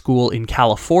little school in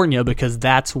California because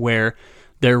that's where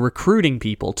they're recruiting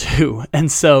people to.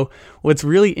 And so what's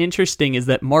really interesting is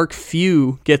that Mark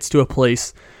Few gets to a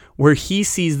place where he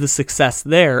sees the success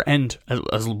there, and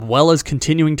as well as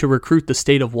continuing to recruit the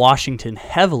state of Washington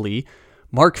heavily,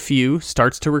 Mark Few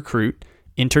starts to recruit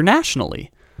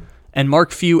internationally. And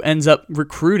Mark Few ends up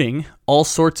recruiting all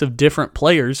sorts of different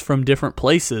players from different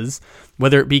places,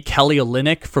 whether it be Kelly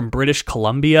Olynyk from British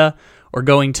Columbia, or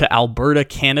going to Alberta,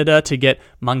 Canada to get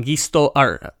Mengistu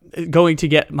Arop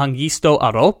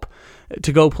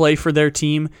to go play for their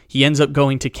team. He ends up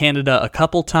going to Canada a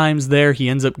couple times there. He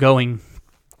ends up going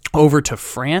over to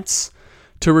France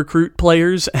to recruit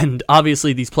players, and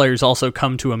obviously these players also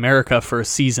come to America for a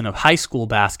season of high school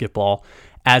basketball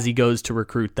as he goes to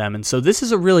recruit them. And so this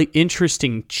is a really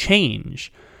interesting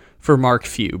change for Mark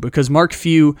Few, because Mark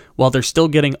Few, while they're still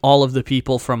getting all of the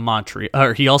people from Montreal,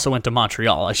 or he also went to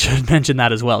Montreal, I should mention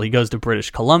that as well. He goes to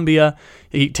British Columbia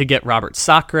to get Robert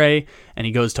Sacre, and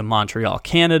he goes to Montreal,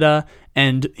 Canada,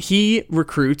 and he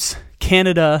recruits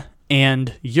Canada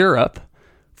and Europe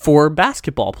for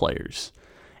basketball players.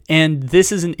 And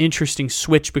this is an interesting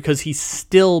switch because he's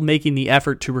still making the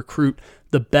effort to recruit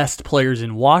the best players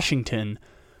in Washington,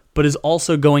 but is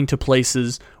also going to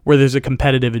places where there's a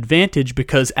competitive advantage,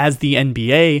 because as the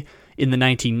NBA in the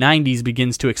 1990s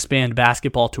begins to expand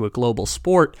basketball to a global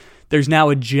sport, there's now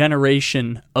a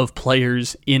generation of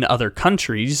players in other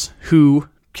countries who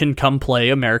can come play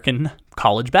American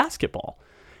college basketball.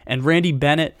 And Randy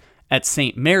Bennett at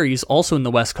St. Mary's, also in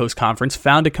the West Coast Conference,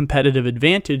 found a competitive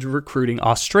advantage recruiting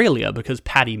Australia because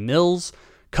Patty Mills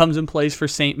comes and plays for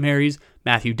St. Mary's.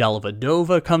 Matthew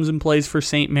Dellavedova comes and plays for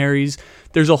St. Mary's.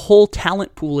 There's a whole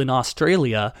talent pool in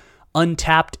Australia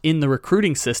untapped in the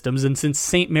recruiting systems, and since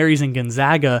St. Mary's and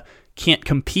Gonzaga can't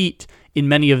compete in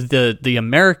many of the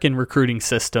American recruiting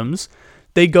systems,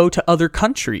 they go to other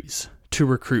countries to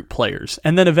recruit players.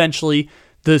 And then eventually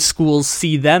the schools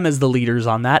see them as the leaders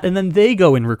on that, and then they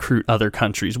go and recruit other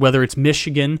countries, whether it's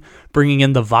Michigan bringing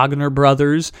in the Wagner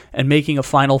brothers and making a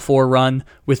Final Four run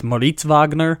with Moritz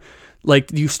Wagner.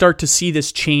 Like, you start to see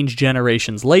this change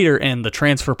generations later, and the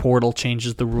transfer portal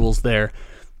changes the rules there.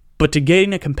 But to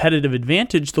gain a competitive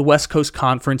advantage, the West Coast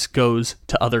Conference goes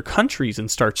to other countries and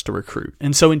starts to recruit.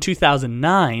 And so in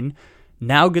 2009,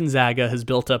 now Gonzaga has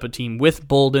built up a team with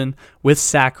Bolden, with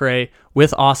Sacre,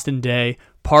 with Austin Day.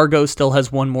 Pargo still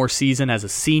has one more season as a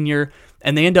senior,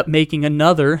 and they end up making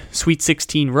another Sweet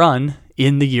 16 run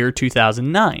in the year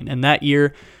 2009. And that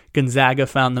year, Gonzaga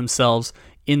found themselves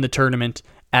in the tournament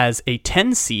as a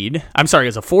 4 seed.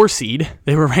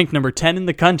 They were ranked number 10 in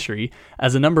the country.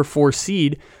 As a number 4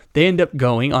 seed, they end up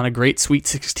going on a great Sweet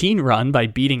 16 run by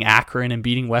beating Akron and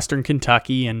beating Western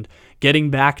Kentucky and getting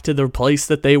back to the place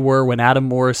that they were when Adam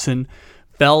Morrison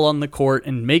fell on the court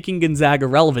and making Gonzaga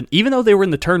relevant, even though they were in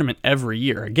the tournament every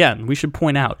year. Again, we should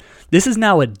point out, this is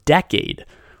now a decade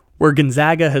where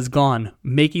Gonzaga has gone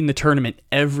making the tournament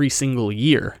every single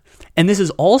year. And this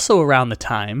is also around the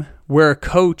time where a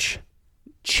coach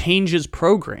changes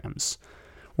programs,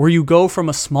 where you go from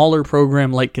a smaller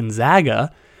program like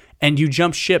Gonzaga and you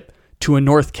jump ship to a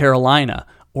North Carolina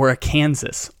or a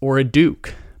Kansas or a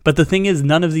Duke. But the thing is,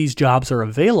 none of these jobs are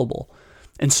available.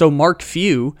 And so Mark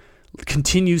Few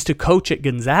continues to coach at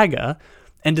Gonzaga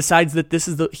and decides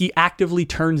that he actively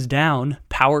turns down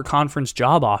power conference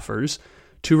job offers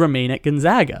to remain at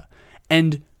Gonzaga.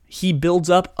 And he builds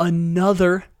up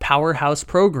another powerhouse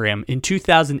program. In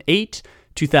 2008,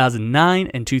 2009,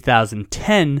 and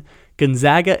 2010,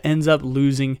 Gonzaga ends up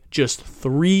losing just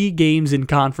 3 games in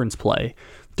conference play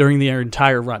during their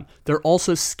entire run. They're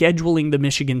also scheduling the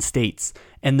Michigan States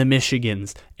and the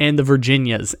Michigans and the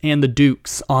Virginias and the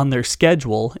Dukes on their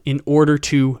schedule in order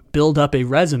to build up a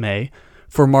resume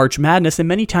for March Madness. And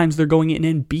many times they're going in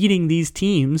and beating these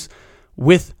teams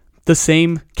with the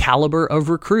same caliber of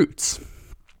recruits.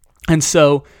 And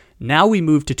so now we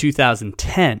move to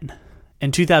 2010.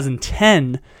 And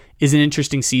 2010 is an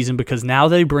interesting season because now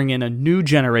they bring in a new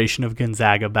generation of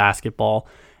Gonzaga basketball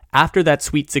after that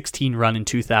Sweet 16 run in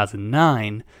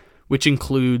 2009, which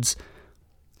includes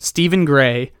Stephen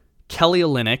Gray, Kelly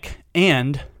Olynyk,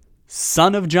 and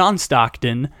son of John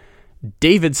Stockton,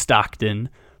 David Stockton,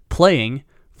 playing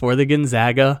for the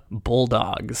Gonzaga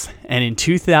Bulldogs. And in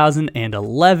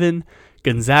 2011,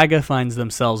 Gonzaga finds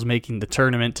themselves making the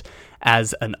tournament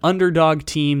as an underdog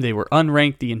team. They were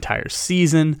unranked the entire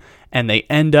season, and they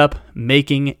end up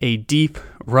making a deep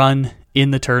run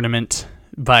in the tournament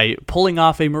by pulling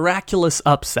off a miraculous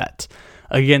upset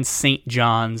against St.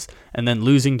 John's and then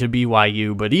losing to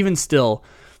BYU. But even still,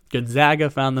 Gonzaga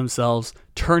found themselves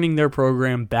turning their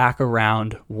program back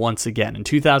around once again. In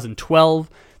 2012,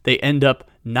 they end up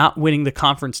not winning the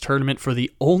conference tournament for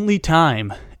the only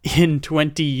time in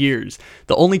 20 years.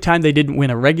 The only time they didn't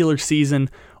win a regular season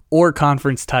or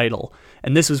conference title.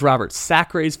 And this was Robert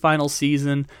Sacre's final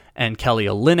season, and Kelly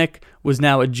Olynyk was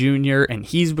now a junior, and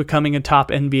he's becoming a top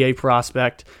NBA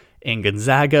prospect. And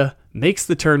Gonzaga makes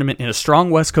the tournament in a strong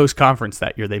West Coast Conference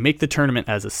that year. They make the tournament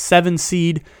as a 7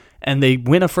 seed, and they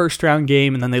win a first-round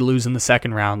game, and then they lose in the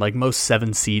second round, like most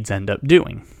 7 seeds end up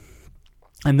doing.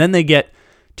 And then they get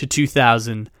to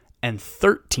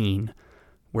 2013,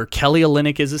 where Kelly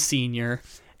Olynyk is a senior,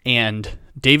 and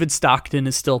David Stockton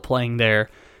is still playing there,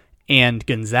 and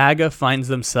Gonzaga finds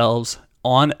themselves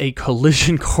on a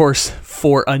collision course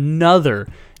for another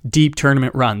deep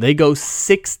tournament run. They go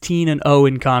 16-0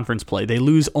 in conference play. They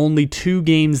lose only 2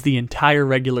 games the entire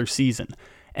regular season,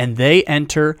 and they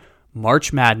enter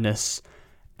March Madness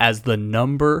as the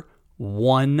number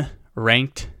 1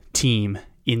 ranked team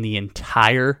in the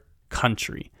entire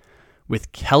country.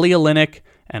 With Kelly Olynyk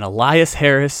and Elias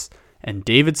Harris and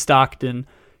David Stockton,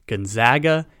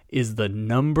 Gonzaga is the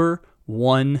number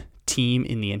 1 team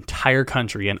in the entire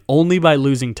country, and only by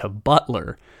losing to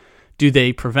Butler do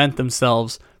they prevent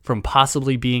themselves from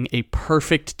possibly being a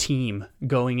perfect team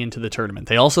going into the tournament.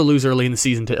 They also lose early in the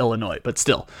season to Illinois, but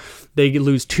still, they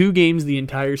lose 2 games the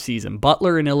entire season,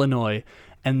 Butler and Illinois,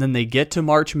 and then they get to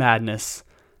March Madness,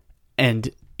 and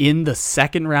in the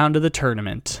second round of the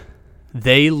tournament,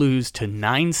 they lose to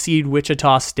 9-seed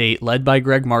Wichita State, led by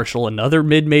Greg Marshall, another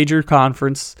mid-major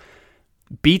conference,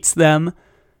 beats them,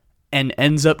 and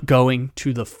ends up going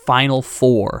to the Final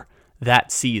Four that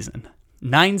season.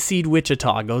 9 seed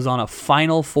Wichita goes on a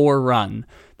Final Four run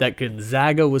that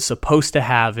Gonzaga was supposed to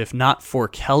have if not for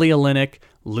Kelly Olynyk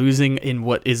losing in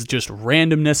what is just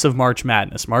randomness of March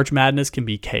Madness. March Madness can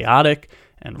be chaotic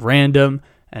and random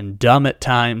and dumb at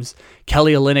times.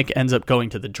 Kelly Olynyk ends up going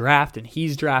to the draft, and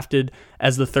he's drafted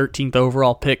as the 13th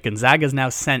overall pick. Gonzaga's now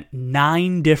sent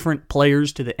 9 different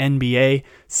players to the NBA,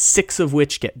 6 of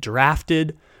which get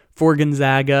drafted for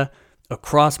Gonzaga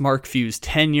across Mark Few's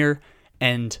tenure,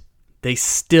 and they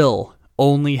still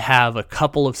only have a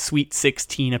couple of Sweet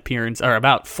 16 appearances, or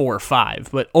about 4 or 5,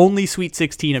 but only Sweet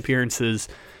 16 appearances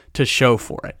to show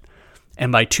for it.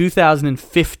 And by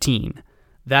 2015,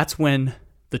 that's when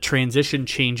the transition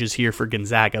changes here for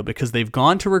Gonzaga, because they've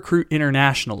gone to recruit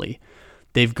internationally.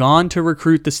 They've gone to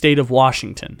recruit the state of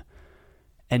Washington.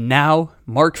 And now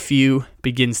Mark Few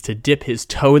begins to dip his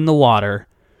toe in the water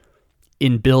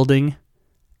in building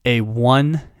a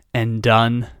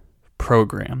one-and-done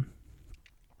program,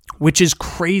 which is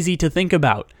crazy to think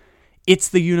about. It's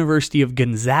the University of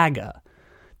Gonzaga.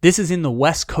 This is in the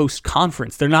West Coast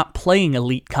Conference. They're not playing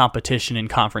elite competition in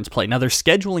conference play. Now, they're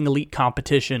scheduling elite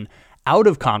competition out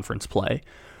of conference play,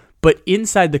 but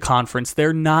inside the conference,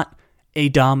 they're not a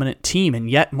dominant team. And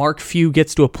yet Mark Few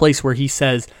gets to a place where he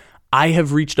says, I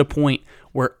have reached a point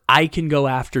where I can go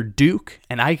after Duke,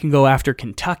 and I can go after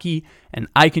Kentucky, and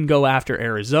I can go after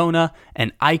Arizona,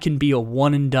 and I can be a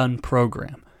one-and-done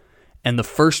program. And the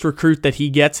first recruit that he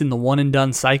gets in the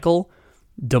one-and-done cycle,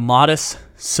 Domantas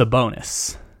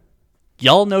Sabonis.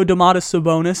 Y'all know Domantas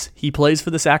Sabonis. He plays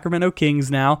for the Sacramento Kings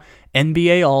now,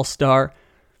 NBA All-Star.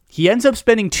 He ends up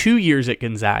spending 2 years at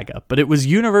Gonzaga, but it was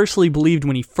universally believed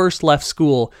when he first left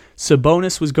school,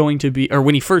 Sabonis was going to be, or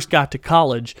when he first got to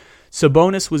college,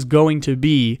 Sabonis was going to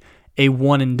be a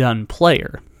one-and-done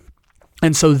player.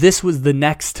 And so this was the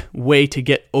next way to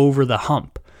get over the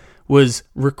hump, was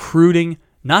recruiting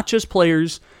not just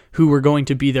players who were going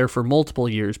to be there for multiple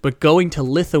years, but going to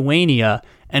Lithuania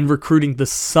and recruiting the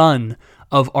son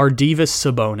of Arvydas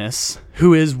Sabonis,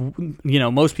 who is,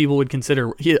 most people would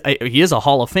consider, he is a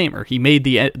Hall of Famer. He made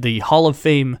the Hall of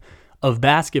Fame of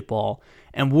basketball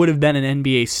and would have been an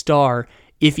NBA star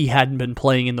if he hadn't been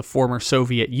playing in the former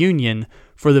Soviet Union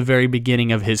for the very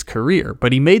beginning of his career.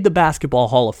 But he made the Basketball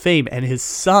Hall of Fame, and his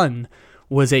son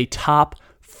was a top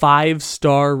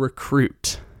 5-star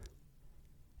recruit.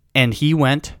 And he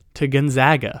went to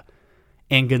Gonzaga.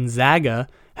 And Gonzaga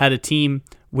had a team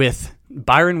with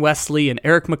Byron Wesley and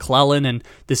Eric McClellan and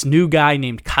this new guy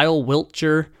named Kyle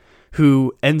Wiltjer,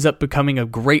 who ends up becoming a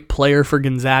great player for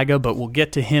Gonzaga, but we'll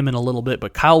get to him in a little bit.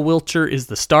 But Kyle Wiltjer is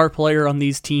the star player on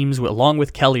these teams, along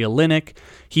with Kelly Olynyk.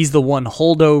 He's the one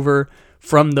holdover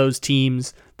from those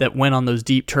teams that went on those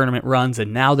deep tournament runs,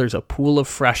 and now there's a pool of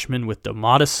freshmen with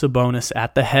Domantas Sabonis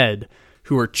at the head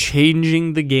who are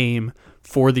changing the game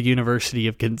for the University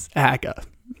of Gonzaga.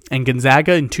 And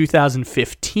Gonzaga in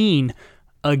 2015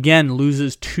 again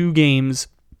loses 2 games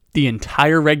the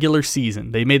entire regular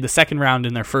season. They made the second round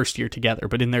in their first year together,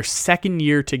 but in their second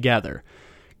year together,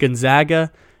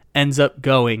 Gonzaga ends up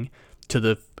going to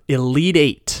the Elite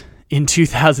 8 in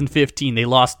 2015. They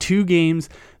lost 2 games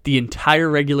the entire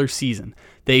regular season.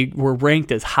 They were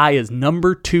ranked as high as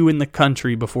number 2 in the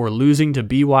country before losing to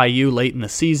BYU late in the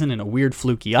season in a weird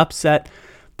fluky upset.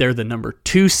 They're the number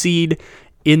 2 seed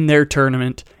in their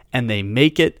tournament, and they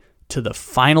make it to the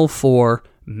Final Four,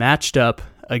 matched up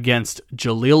against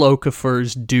Jahlil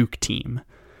Okafor's Duke team.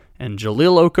 And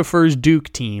Jahlil Okafor's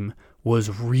Duke team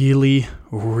was really,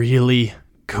 really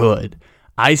good.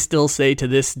 I still say to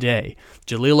this day,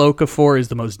 Jahlil Okafor is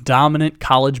the most dominant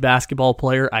college basketball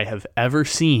player I have ever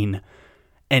seen,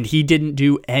 and he didn't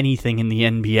do anything in the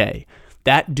NBA.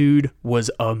 That dude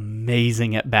was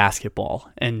amazing at basketball.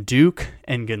 And Duke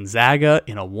and Gonzaga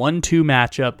in a 1-2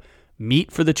 matchup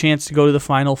meet for the chance to go to the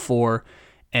Final Four,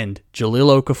 and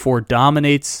Jahlil Okafor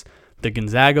dominates the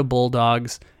Gonzaga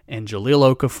Bulldogs, and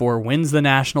Jahlil Okafor wins the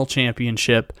national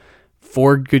championship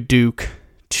for Duke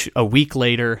a week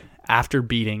later after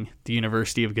beating the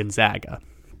University of Gonzaga.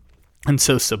 And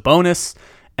so Sabonis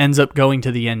ends up going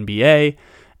to the NBA,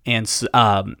 and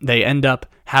they end up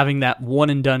having that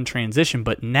one-and-done transition.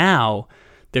 But now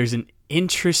there's an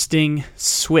interesting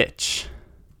switch,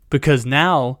 because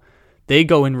now they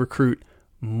go and recruit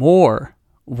more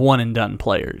one-and-done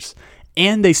players.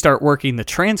 And they start working the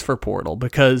transfer portal,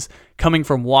 because coming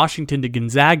from Washington to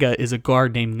Gonzaga is a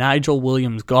guard named Nigel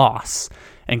Williams-Goss.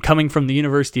 And coming from the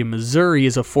University of Missouri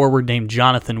is a forward named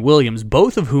Jonathan Williams,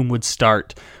 both of whom would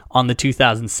start on the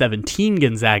 2017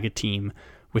 Gonzaga team,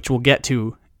 which we'll get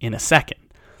to in a second.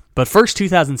 But first,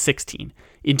 2016.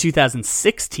 In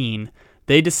 2016,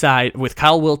 they decide, with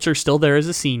Kyle Wiltjer still there as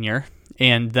a senior,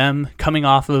 and them coming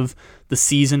off of the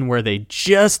season where they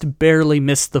just barely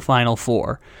missed the Final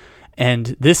Four.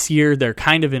 And this year, they're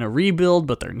kind of in a rebuild,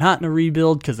 but they're not in a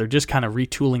rebuild because they're just kind of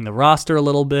retooling the roster a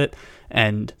little bit.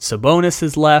 And Sabonis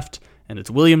has left, and it's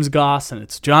Williams Goss, and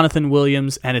it's Jonathan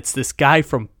Williams, and it's this guy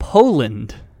from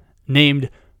Poland named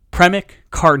Przemek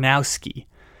Karnowski.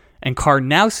 And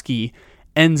Karnowski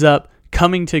ends up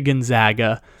coming to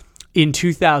Gonzaga in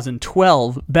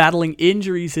 2012, battling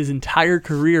injuries his entire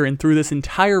career, and through this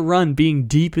entire run being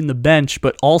deep in the bench,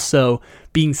 but also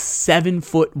being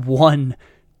 7'1",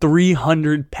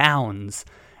 300 pounds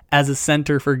as a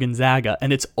center for Gonzaga.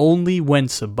 And it's only when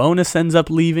Sabonis ends up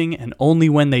leaving and only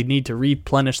when they need to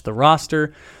replenish the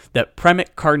roster that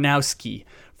Przemek Karnowski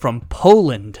from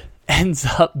Poland ends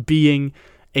up being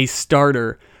a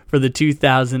starter for the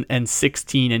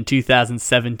 2016 and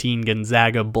 2017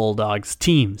 Gonzaga Bulldogs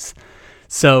teams.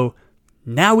 So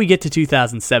now we get to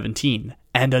 2017,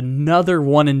 and another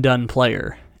one-and-done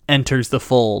player enters the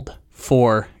fold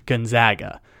for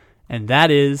Gonzaga, and that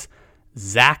is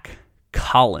Zach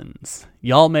Collins.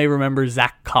 Y'all may remember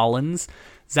Zach Collins.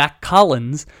 Zach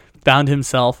Collins found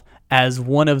himself as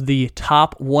one of the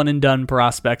top one-and-done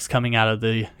prospects coming out of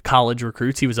the college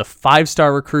recruits. He was a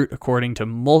 5-star recruit according to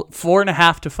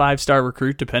 4.5 to 5-star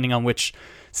recruit, depending on which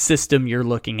system you're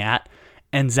looking at.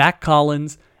 And Zach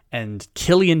Collins and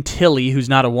Killian Tilly, who's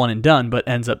not a one-and-done, but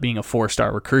ends up being a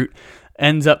 4-star recruit,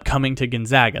 ends up coming to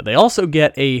Gonzaga. They also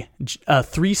get a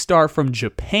 3-star from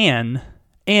Japan,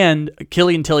 and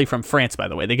Killian Tilly from France, by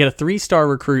the way. They get a 3-star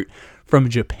recruit from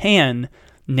Japan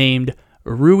named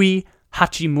Rui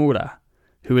Hachimura,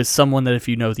 who is someone that, if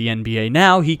you know the NBA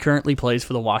now, he currently plays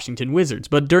for the Washington Wizards.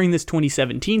 But during this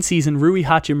 2017 season, Rui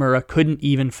Hachimura couldn't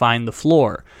even find the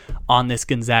floor on this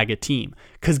Gonzaga team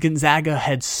because Gonzaga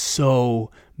had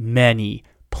so many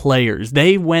players.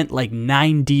 They went like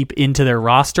 9 deep into their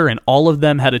roster, and all of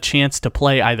them had a chance to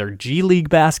play either G League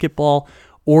basketball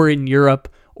or in Europe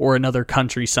or another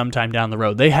country sometime down the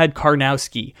road. They had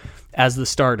Karnowski as the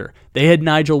starter. They had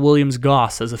Nigel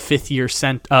Williams-Goss as a fifth-year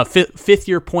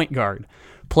point guard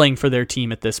playing for their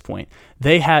team at this point.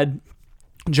 They had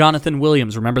Jonathan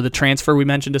Williams. Remember the transfer we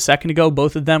mentioned a second ago?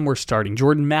 Both of them were starting.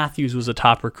 Jordan Matthews was a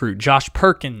top recruit. Josh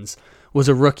Perkins was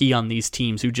a rookie on these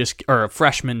teams or a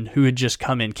freshman who had just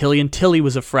come in. Killian Tilly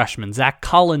was a freshman. Zach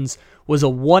Collins was a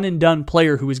one-and-done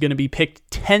player who was going to be picked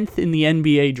 10th in the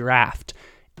NBA draft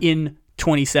in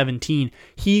 2017.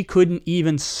 He couldn't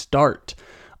even start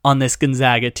on this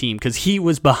Gonzaga team because he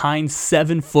was behind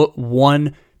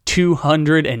 7'1",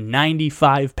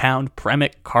 295-pound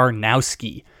Przemek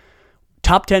Karnowski.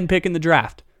 Top 10 pick in the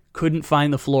draft. Couldn't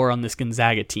find the floor on this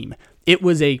Gonzaga team. It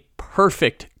was a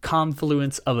perfect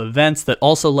confluence of events that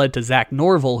also led to Zach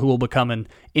Norville, who will become an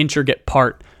intricate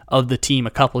part of the team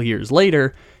a couple years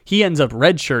later. He ends up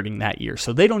redshirting that year,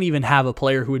 so they don't even have a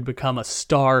player who would become a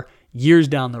star years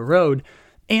down the road.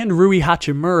 And Rui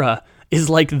Hachimura is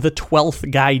like the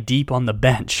 12th guy deep on the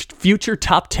bench. Future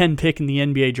top 10 pick in the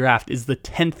NBA draft is the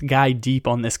 10th guy deep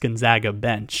on this Gonzaga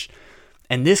bench.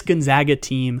 And this Gonzaga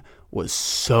team was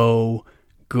so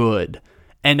good.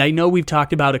 And I know we've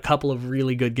talked about a couple of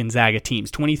really good Gonzaga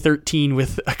teams. 2013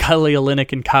 with Kelly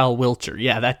Olynyk and Kyle Wiltshire.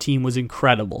 Yeah, that team was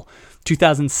incredible.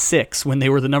 2006 when they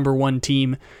were the number 1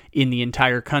 team in the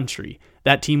entire country.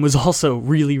 That team was also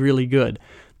really, really good.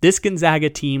 This Gonzaga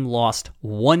team lost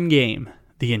one game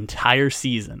the entire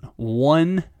season.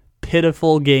 One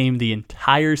pitiful game the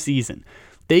entire season.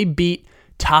 They beat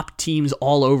top teams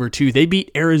all over, too. They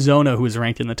beat Arizona, who was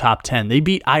ranked in the top 10. They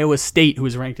beat Iowa State, who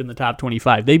was ranked in the top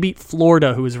 25. They beat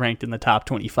Florida, who was ranked in the top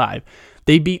 25.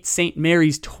 They beat St.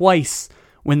 Mary's twice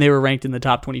when they were ranked in the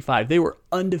top 25. They were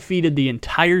undefeated the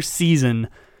entire season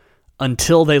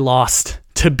until they lost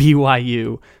to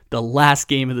BYU the last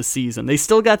game of the season. They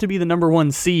still got to be the number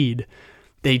 1 seed.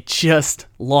 They just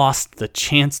lost the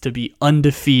chance to be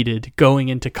undefeated going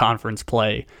into conference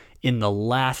play in the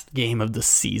last game of the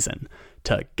season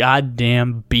to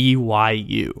goddamn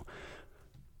BYU.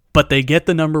 But they get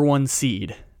the number 1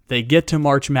 seed. They get to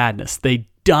March Madness. They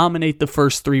dominate the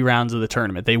first 3 rounds of the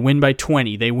tournament. They win by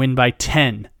 20. They win by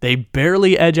 10. They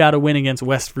barely edge out a win against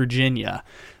West Virginia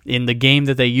in the game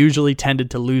that they usually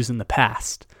tended to lose in the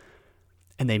past.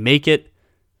 And they make it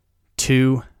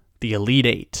to the Elite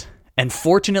 8. And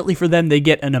fortunately for them, they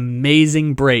get an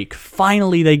amazing break.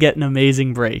 Finally, they get an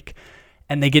amazing break.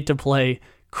 And they get to play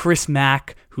Chris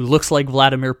Mack, who looks like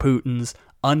Vladimir Putin's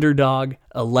underdog,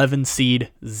 11 seed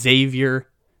Xavier.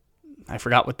 I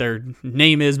forgot what their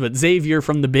name is, but Xavier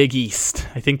from the Big East.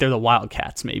 I think they're the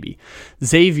Wildcats, maybe.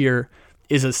 Xavier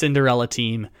is a Cinderella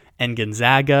team, and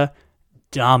Gonzaga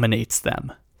dominates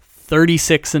them.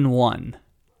 36-1.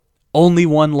 Only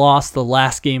one loss the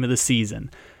last game of the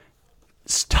season.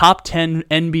 Top 10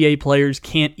 NBA players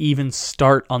can't even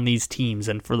start on these teams.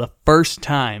 And for the first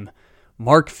time,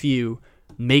 Mark Few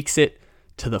makes it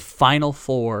to the Final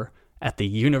Four at the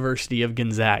University of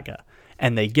Gonzaga.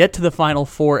 And they get to the Final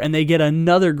Four, and they get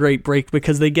another great break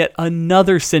because they get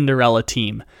another Cinderella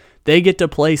team. They get to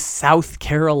play South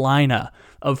Carolina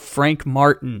of Frank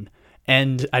Martin.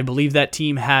 And I believe that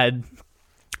team had,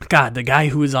 the guy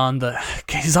who was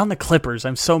he's on the Clippers.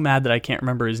 I'm so mad that I can't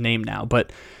remember his name now.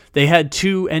 But they had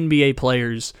 2 NBA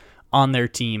players on their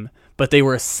team, but they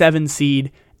were a 7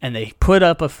 seed, and they put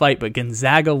up a fight, but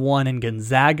Gonzaga won, and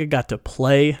Gonzaga got to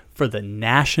play for the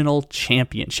national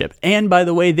championship. And by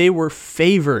the way, they were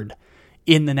favored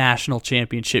in the national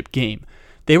championship game.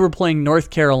 They were playing North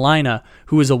Carolina,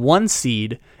 who was a 1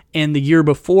 seed, and the year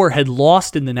before had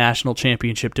lost in the national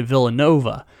championship to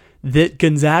Villanova. The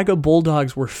Gonzaga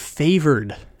Bulldogs were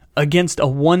favored against a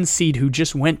 1 seed who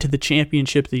just went to the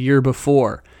championship the year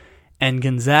before. And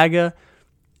Gonzaga,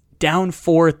 down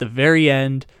 4 at the very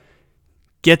end,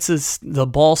 gets the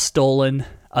ball stolen,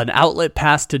 an outlet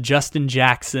pass to Justin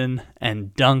Jackson,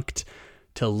 and dunked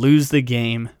to lose the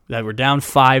game. They were down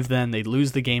 5 then. They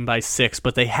lose the game by 6,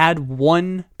 but they had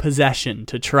 1 possession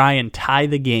to try and tie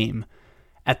the game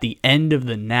at the end of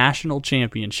the national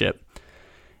championship,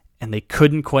 and they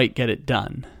couldn't quite get it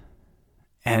done.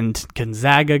 And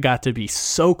Gonzaga got to be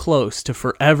so close to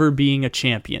forever being a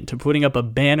champion, to putting up a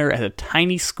banner at a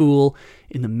tiny school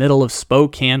in the middle of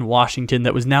Spokane, Washington,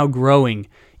 that was now growing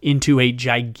into a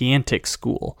gigantic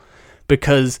school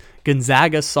because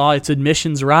Gonzaga saw its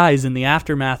admissions rise in the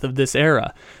aftermath of this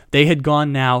era. They had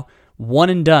gone now one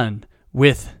and done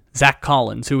with Zach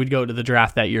Collins, who would go to the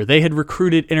draft that year. They had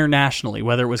recruited internationally,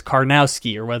 whether it was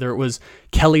Karnowski or whether it was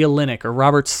Kelly Olynyk or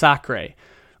Robert Sacre.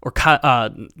 Or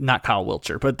not Kyle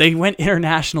Wiltshire, but they went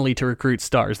internationally to recruit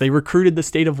stars. They recruited the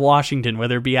state of Washington,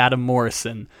 whether it be Adam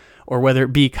Morrison or whether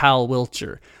it be Kyle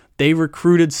Wiltshire. They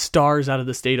recruited stars out of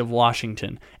the state of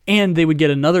Washington, and they would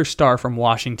get another star from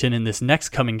Washington in this next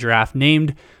coming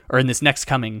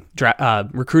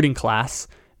recruiting class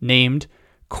named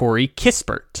Corey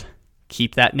Kispert.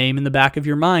 Keep that name in the back of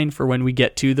your mind for when we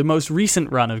get to the most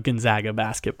recent run of Gonzaga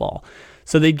basketball.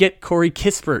 So they'd get Corey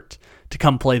Kispert to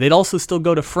come play. They'd also still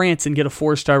go to France and get a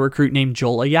 4-star recruit named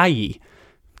Joel Ayayi.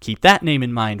 Keep that name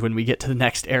in mind when we get to the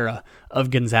next era of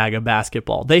Gonzaga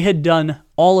basketball. They had done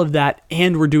all of that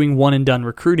and were doing one-and-done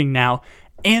recruiting now,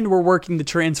 and were working the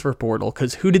transfer portal,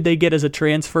 because who did they get as a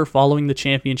transfer following the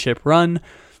championship run?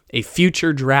 A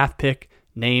future draft pick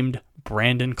named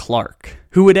Brandon Clark,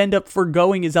 who would end up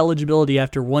forgoing his eligibility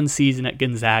after 1 season at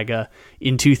Gonzaga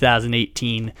in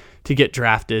 2018 to get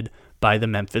drafted by the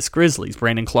Memphis Grizzlies.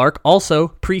 Brandon Clark, also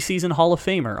preseason Hall of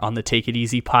Famer on the Take It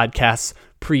Easy podcast's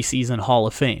preseason Hall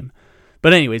of Fame.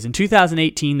 But anyways, in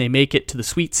 2018, they make it to the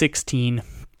Sweet 16,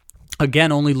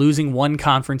 again only losing 1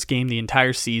 conference game the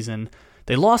entire season.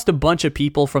 They lost a bunch of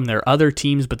people from their other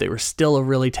teams, but they were still a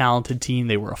really talented team.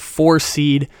 They were a 4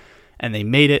 seed, and they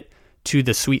made it to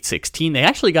the Sweet 16. They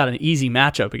actually got an easy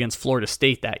matchup against Florida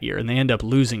State that year, and they end up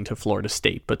losing to Florida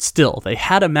State. But still, they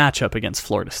had a matchup against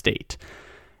Florida State.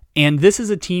 And this is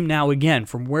a team now, again,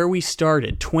 from where we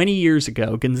started 20 years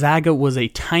ago. Gonzaga was a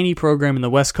tiny program in the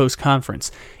West Coast Conference.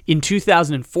 In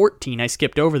 2014, I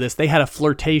skipped over this, they had a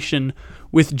flirtation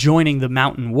with joining the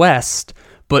Mountain West,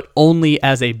 but only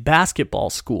as a basketball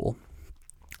school.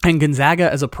 And Gonzaga,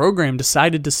 as a program,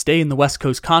 decided to stay in the West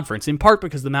Coast Conference, in part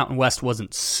because the Mountain West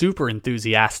wasn't super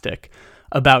enthusiastic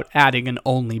about adding an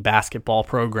only basketball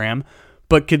program.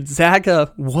 But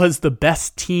Gonzaga was the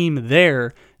best team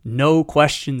there, no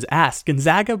questions asked.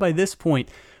 Gonzaga, by this point,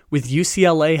 with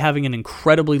UCLA having an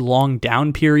incredibly long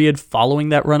down period following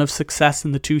that run of success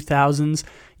in the 2000s,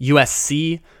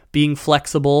 USC being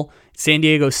flexible, San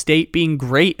Diego State being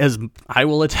great, as I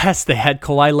will attest, they had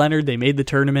Kawhi Leonard, they made the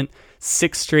tournament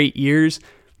 6 straight years.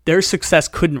 Their success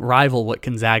couldn't rival what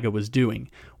Gonzaga was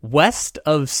doing. West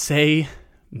of, say,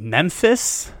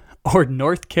 Memphis or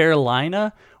North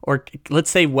Carolina, or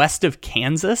let's say west of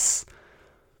Kansas,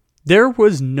 there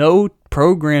was no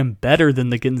program better than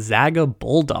the Gonzaga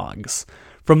Bulldogs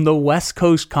from the West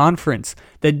Coast Conference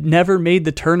that never made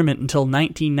the tournament until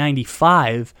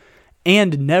 1995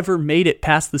 and never made it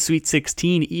past the Sweet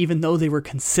 16, even though they were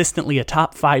consistently a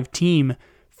top 5 team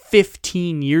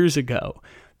 15 years ago.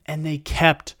 And they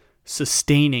kept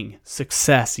sustaining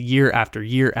success year after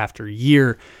year after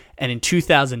year. And in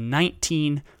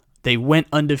 2019, they went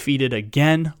undefeated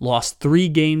again, lost 3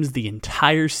 games the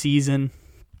entire season.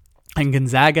 And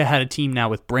Gonzaga had a team now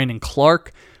with Brandon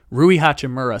Clark, Rui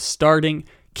Hachimura starting,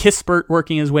 Kispert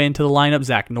working his way into the lineup.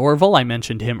 Zach Norville, I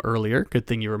mentioned him earlier. Good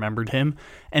thing you remembered him.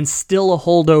 And still a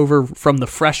holdover from the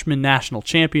freshman national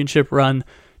championship run,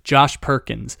 Josh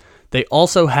Perkins. They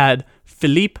also had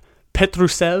Filip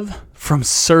Petrusev from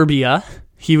Serbia.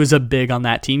 He was a big on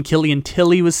that team. Killian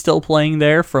Tilly was still playing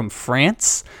there from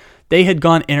France. They had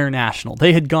gone international.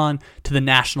 They had gone to the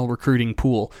national recruiting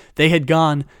pool. They had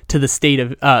gone to the state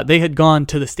of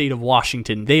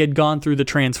Washington. They had gone through the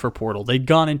transfer portal. They'd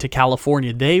gone into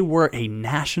California. They were a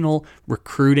national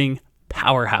recruiting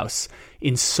powerhouse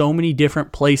in so many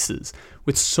different places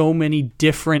with so many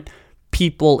different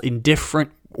people in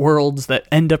different worlds that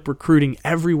end up recruiting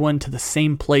everyone to the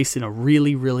same place in a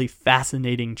really, really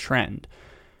fascinating trend.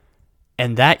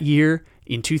 And that year,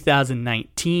 in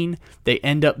 2019, they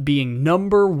end up being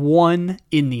number 1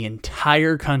 in the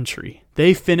entire country.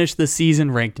 They finished the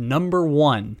season ranked number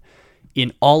 1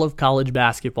 in all of college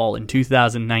basketball in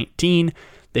 2019.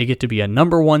 They get to be a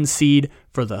number 1 seed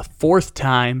for the 4th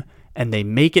time, and they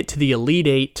make it to the Elite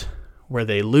 8, where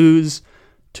they lose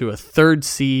to a 3rd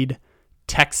seed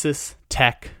Texas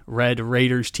Tech Red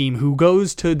Raiders team, who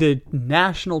goes to the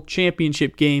national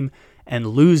championship game and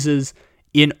loses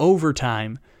in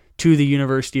overtime to the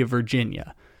University of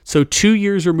Virginia. So 2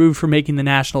 years removed from making the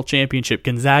national championship,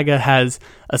 Gonzaga has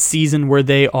a season where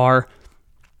they are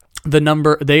a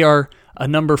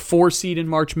number 4 seed in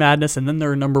March Madness, and then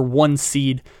they're a number 1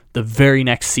 seed the very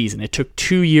next season. It took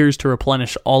 2 years to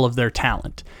replenish all of their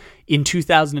talent. In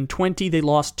 2020, they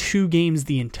lost 2 games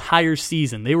the entire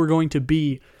season. They were going to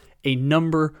be a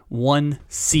number 1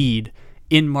 seed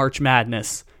in March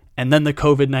Madness, and then the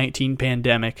COVID-19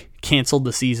 pandemic canceled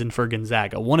the season for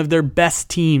Gonzaga. One of their best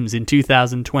teams in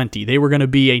 2020. They were going to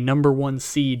be a number 1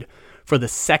 seed for the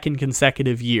 2nd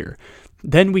consecutive year.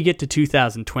 Then we get to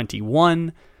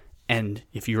 2021, and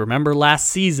if you remember last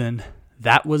season,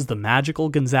 that was the magical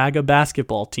Gonzaga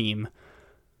basketball team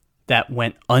that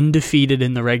went undefeated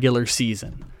in the regular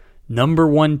season. Number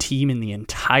 1 team in the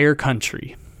entire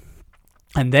country.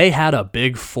 And they had a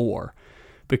big 4,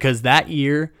 because that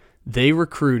year they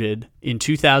recruited, in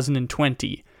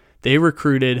 2020, they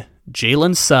recruited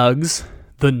Jalen Suggs,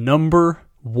 the number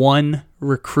 1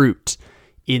 recruit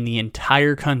in the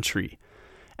entire country.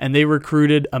 And they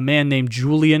recruited a man named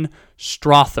Julian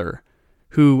Strother,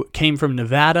 who came from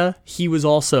Nevada. He was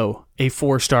also a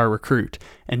 4-star recruit.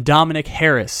 And Dominic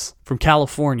Harris from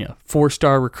California,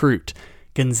 4-star recruit.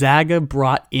 Gonzaga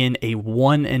brought in a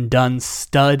one-and-done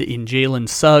stud in Jalen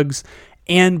Suggs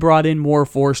and brought in more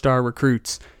 4-star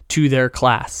recruits to their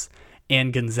class.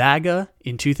 And Gonzaga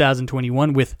in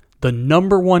 2021, with the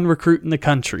number 1 recruit in the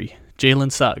country,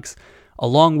 Jalen Suggs,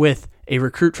 along with a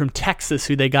recruit from Texas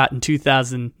who they got in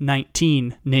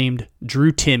 2019 named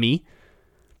Drew Timme.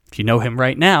 If you know him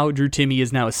right now, Drew Timme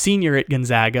is now a senior at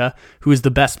Gonzaga, who is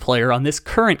the best player on this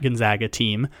current Gonzaga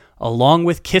team, along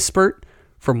with Kispert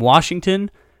from Washington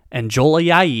and Joel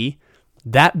Ayayi.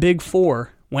 That big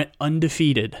 4 went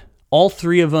undefeated. All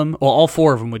 4 of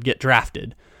them would get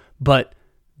drafted, but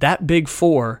that big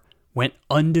 4 went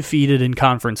undefeated in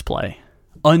conference play,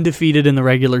 undefeated in the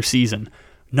regular season,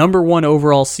 number 1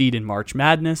 overall seed in March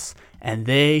Madness, and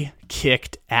they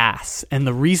kicked ass. And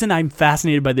the reason I'm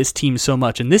fascinated by this team so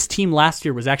much, and this team last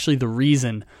year was actually the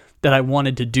reason that I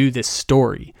wanted to do this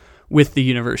story with the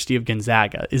University of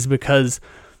Gonzaga, is because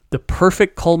the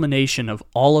perfect culmination of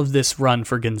all of this run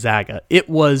for Gonzaga, it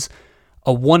was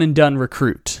a one-and-done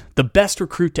recruit, the best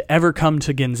recruit to ever come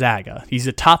to Gonzaga. He's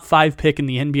a top 5 pick in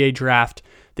the NBA draft.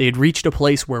 They had reached a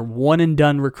place where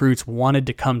one-and-done recruits wanted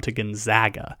to come to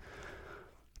Gonzaga.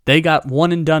 They got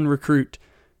one-and-done recruit.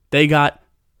 They got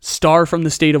star from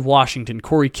the state of Washington,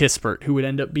 Corey Kispert, who would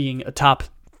end up being a top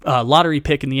lottery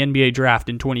pick in the NBA draft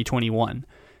in 2021.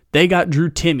 They got Drew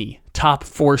Timme, top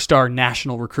 4-star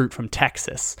national recruit from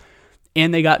Texas.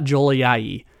 And they got Joel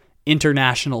Ayayi,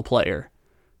 international player.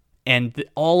 And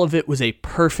all of it was a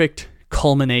perfect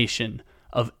culmination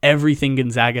of everything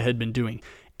Gonzaga had been doing.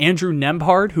 Andrew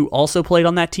Nembhard, who also played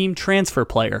on that team, transfer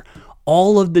player.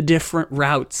 All of the different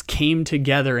routes came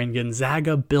together, and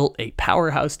Gonzaga built a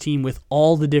powerhouse team with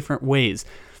all the different ways.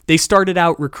 They started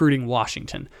out recruiting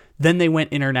Washington. Then they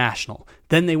went international.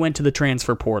 Then they went to the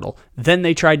transfer portal. Then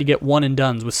they tried to get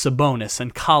one-and-dones with Sabonis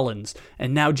and Collins,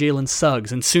 and now Jalen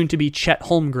Suggs, and soon to be Chet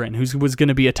Holmgren, who was going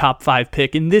to be a top 5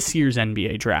 pick in this year's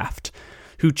NBA draft,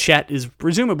 who Chet is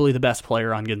presumably the best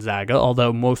player on Gonzaga,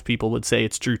 although most people would say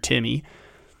it's Drew Timme.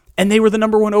 And they were the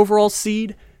number 1 overall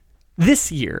seed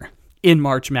this year in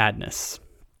March Madness.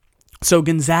 So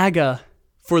Gonzaga,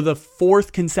 for the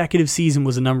 4th consecutive season,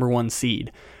 was a number 1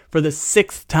 seed. For the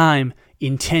 6th time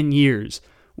in 10 years,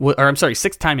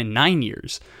 6th time in 9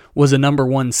 years, was a number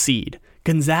 1 seed.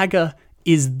 Gonzaga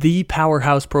is the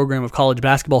powerhouse program of college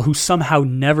basketball who somehow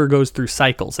never goes through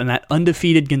cycles. And that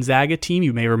undefeated Gonzaga team,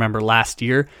 you may remember last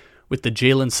year with the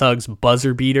Jalen Suggs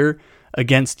buzzer beater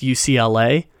against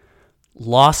UCLA,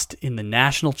 lost in the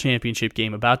national championship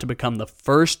game, about to become the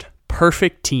first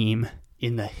perfect team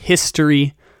in the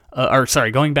history,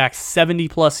 going back 70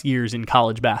 plus years in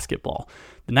college basketball.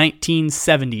 The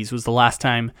 1970s was the last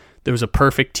time there was a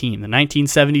perfect team. The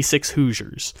 1976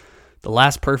 Hoosiers, the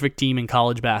last perfect team in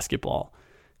college basketball.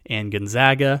 And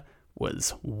Gonzaga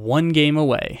was one game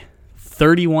away,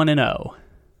 31-0.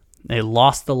 They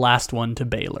lost the last one to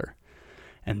Baylor.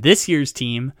 And this year's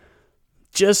team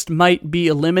just might be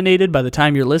eliminated by the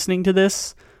time you're listening to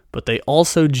this, but they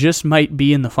also just might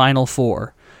be in the Final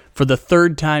Four for the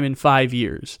third time in 5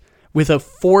 years, with a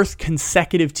fourth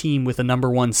consecutive team with a number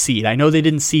one seed. I know they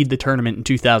didn't seed the tournament in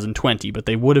 2020, but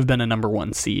they would have been a number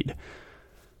one seed.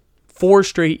 4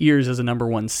 straight years as a number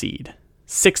one seed,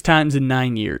 6 times in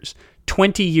 9 years,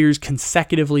 20 years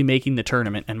consecutively making the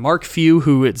tournament. And Mark Few,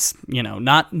 who is,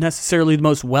 not necessarily the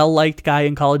most well-liked guy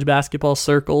in college basketball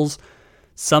circles,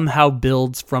 somehow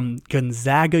builds from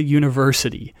Gonzaga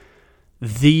University,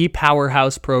 the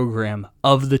powerhouse program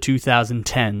of the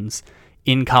 2010s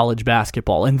in college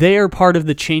basketball. And they are part of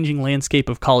the changing landscape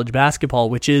of college basketball,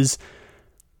 which is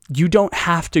you don't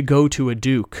have to go to a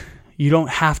Duke. You don't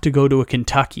have to go to a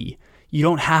Kentucky. You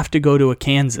don't have to go to a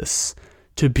Kansas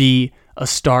to be a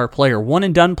star player. One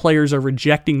and done players are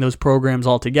rejecting those programs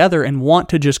altogether and want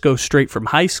to just go straight from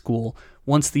high school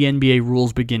once the NBA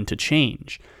rules begin to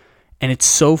change. And it's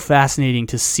so fascinating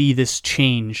to see this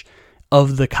change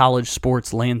of the college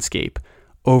sports landscape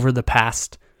over the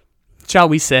past, shall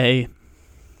we say,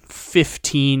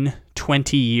 15,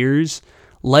 20 years,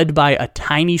 led by a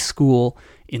tiny school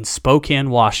in Spokane,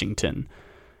 Washington,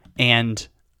 and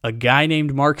a guy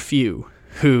named Mark Few,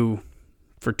 who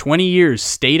for 20 years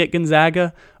stayed at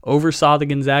Gonzaga, oversaw the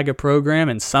Gonzaga program,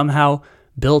 and somehow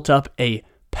built up a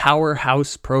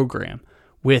powerhouse program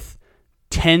with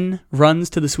 10 runs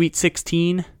to the Sweet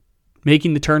 16,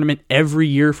 making the tournament every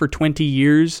year for 20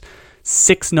 years,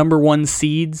 6 number one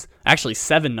seeds, actually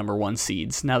 7 number one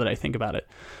seeds, now that I think about it.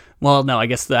 Well, no, I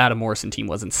guess the Adam Morrison team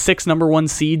wasn't. 6 number one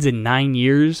seeds in 9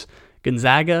 years.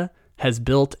 Gonzaga has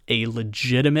built a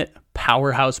legitimate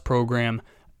powerhouse program,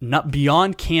 not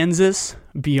beyond Kansas,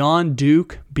 beyond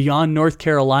Duke, beyond North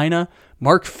Carolina.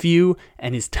 Mark Few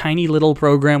and his tiny little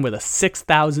program with a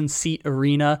 6,000-seat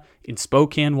arena in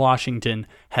Spokane, Washington,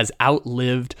 has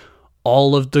outlived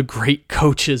all of the great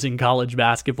coaches in college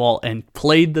basketball and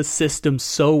played the system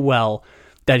so well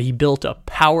that he built a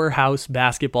powerhouse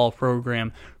basketball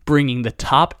program, bringing the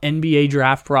top NBA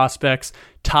draft prospects,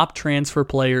 top transfer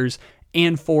players,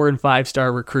 and 4- and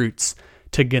 5-star recruits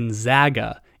to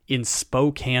Gonzaga in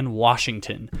Spokane,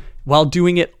 Washington, while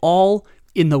doing it all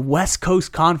in the West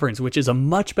Coast Conference, which is a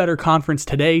much better conference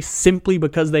today simply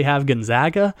because they have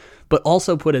Gonzaga, but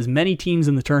also put as many teams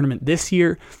in the tournament this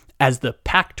year as the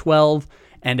Pac-12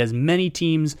 and as many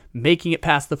teams making it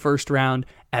past the first round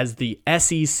as the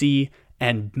SEC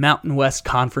and Mountain West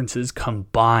conferences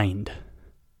combined.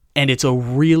 And it's a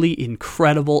really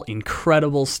incredible,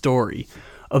 incredible story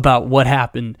about what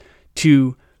happened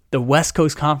to the West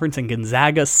Coast Conference and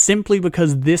Gonzaga simply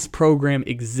because this program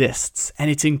exists. And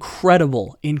it's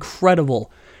incredible,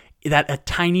 incredible that a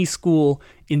tiny school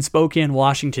in Spokane,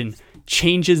 Washington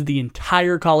changes the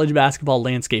entire college basketball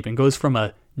landscape and goes from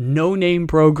a no-name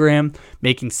program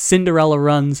making Cinderella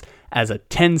runs as a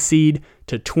 10 seed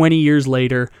to 20 years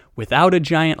later without a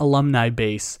giant alumni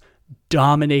base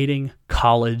dominating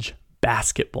college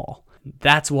basketball.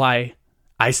 That's why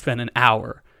I spent an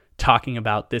hour talking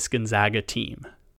about this Gonzaga team.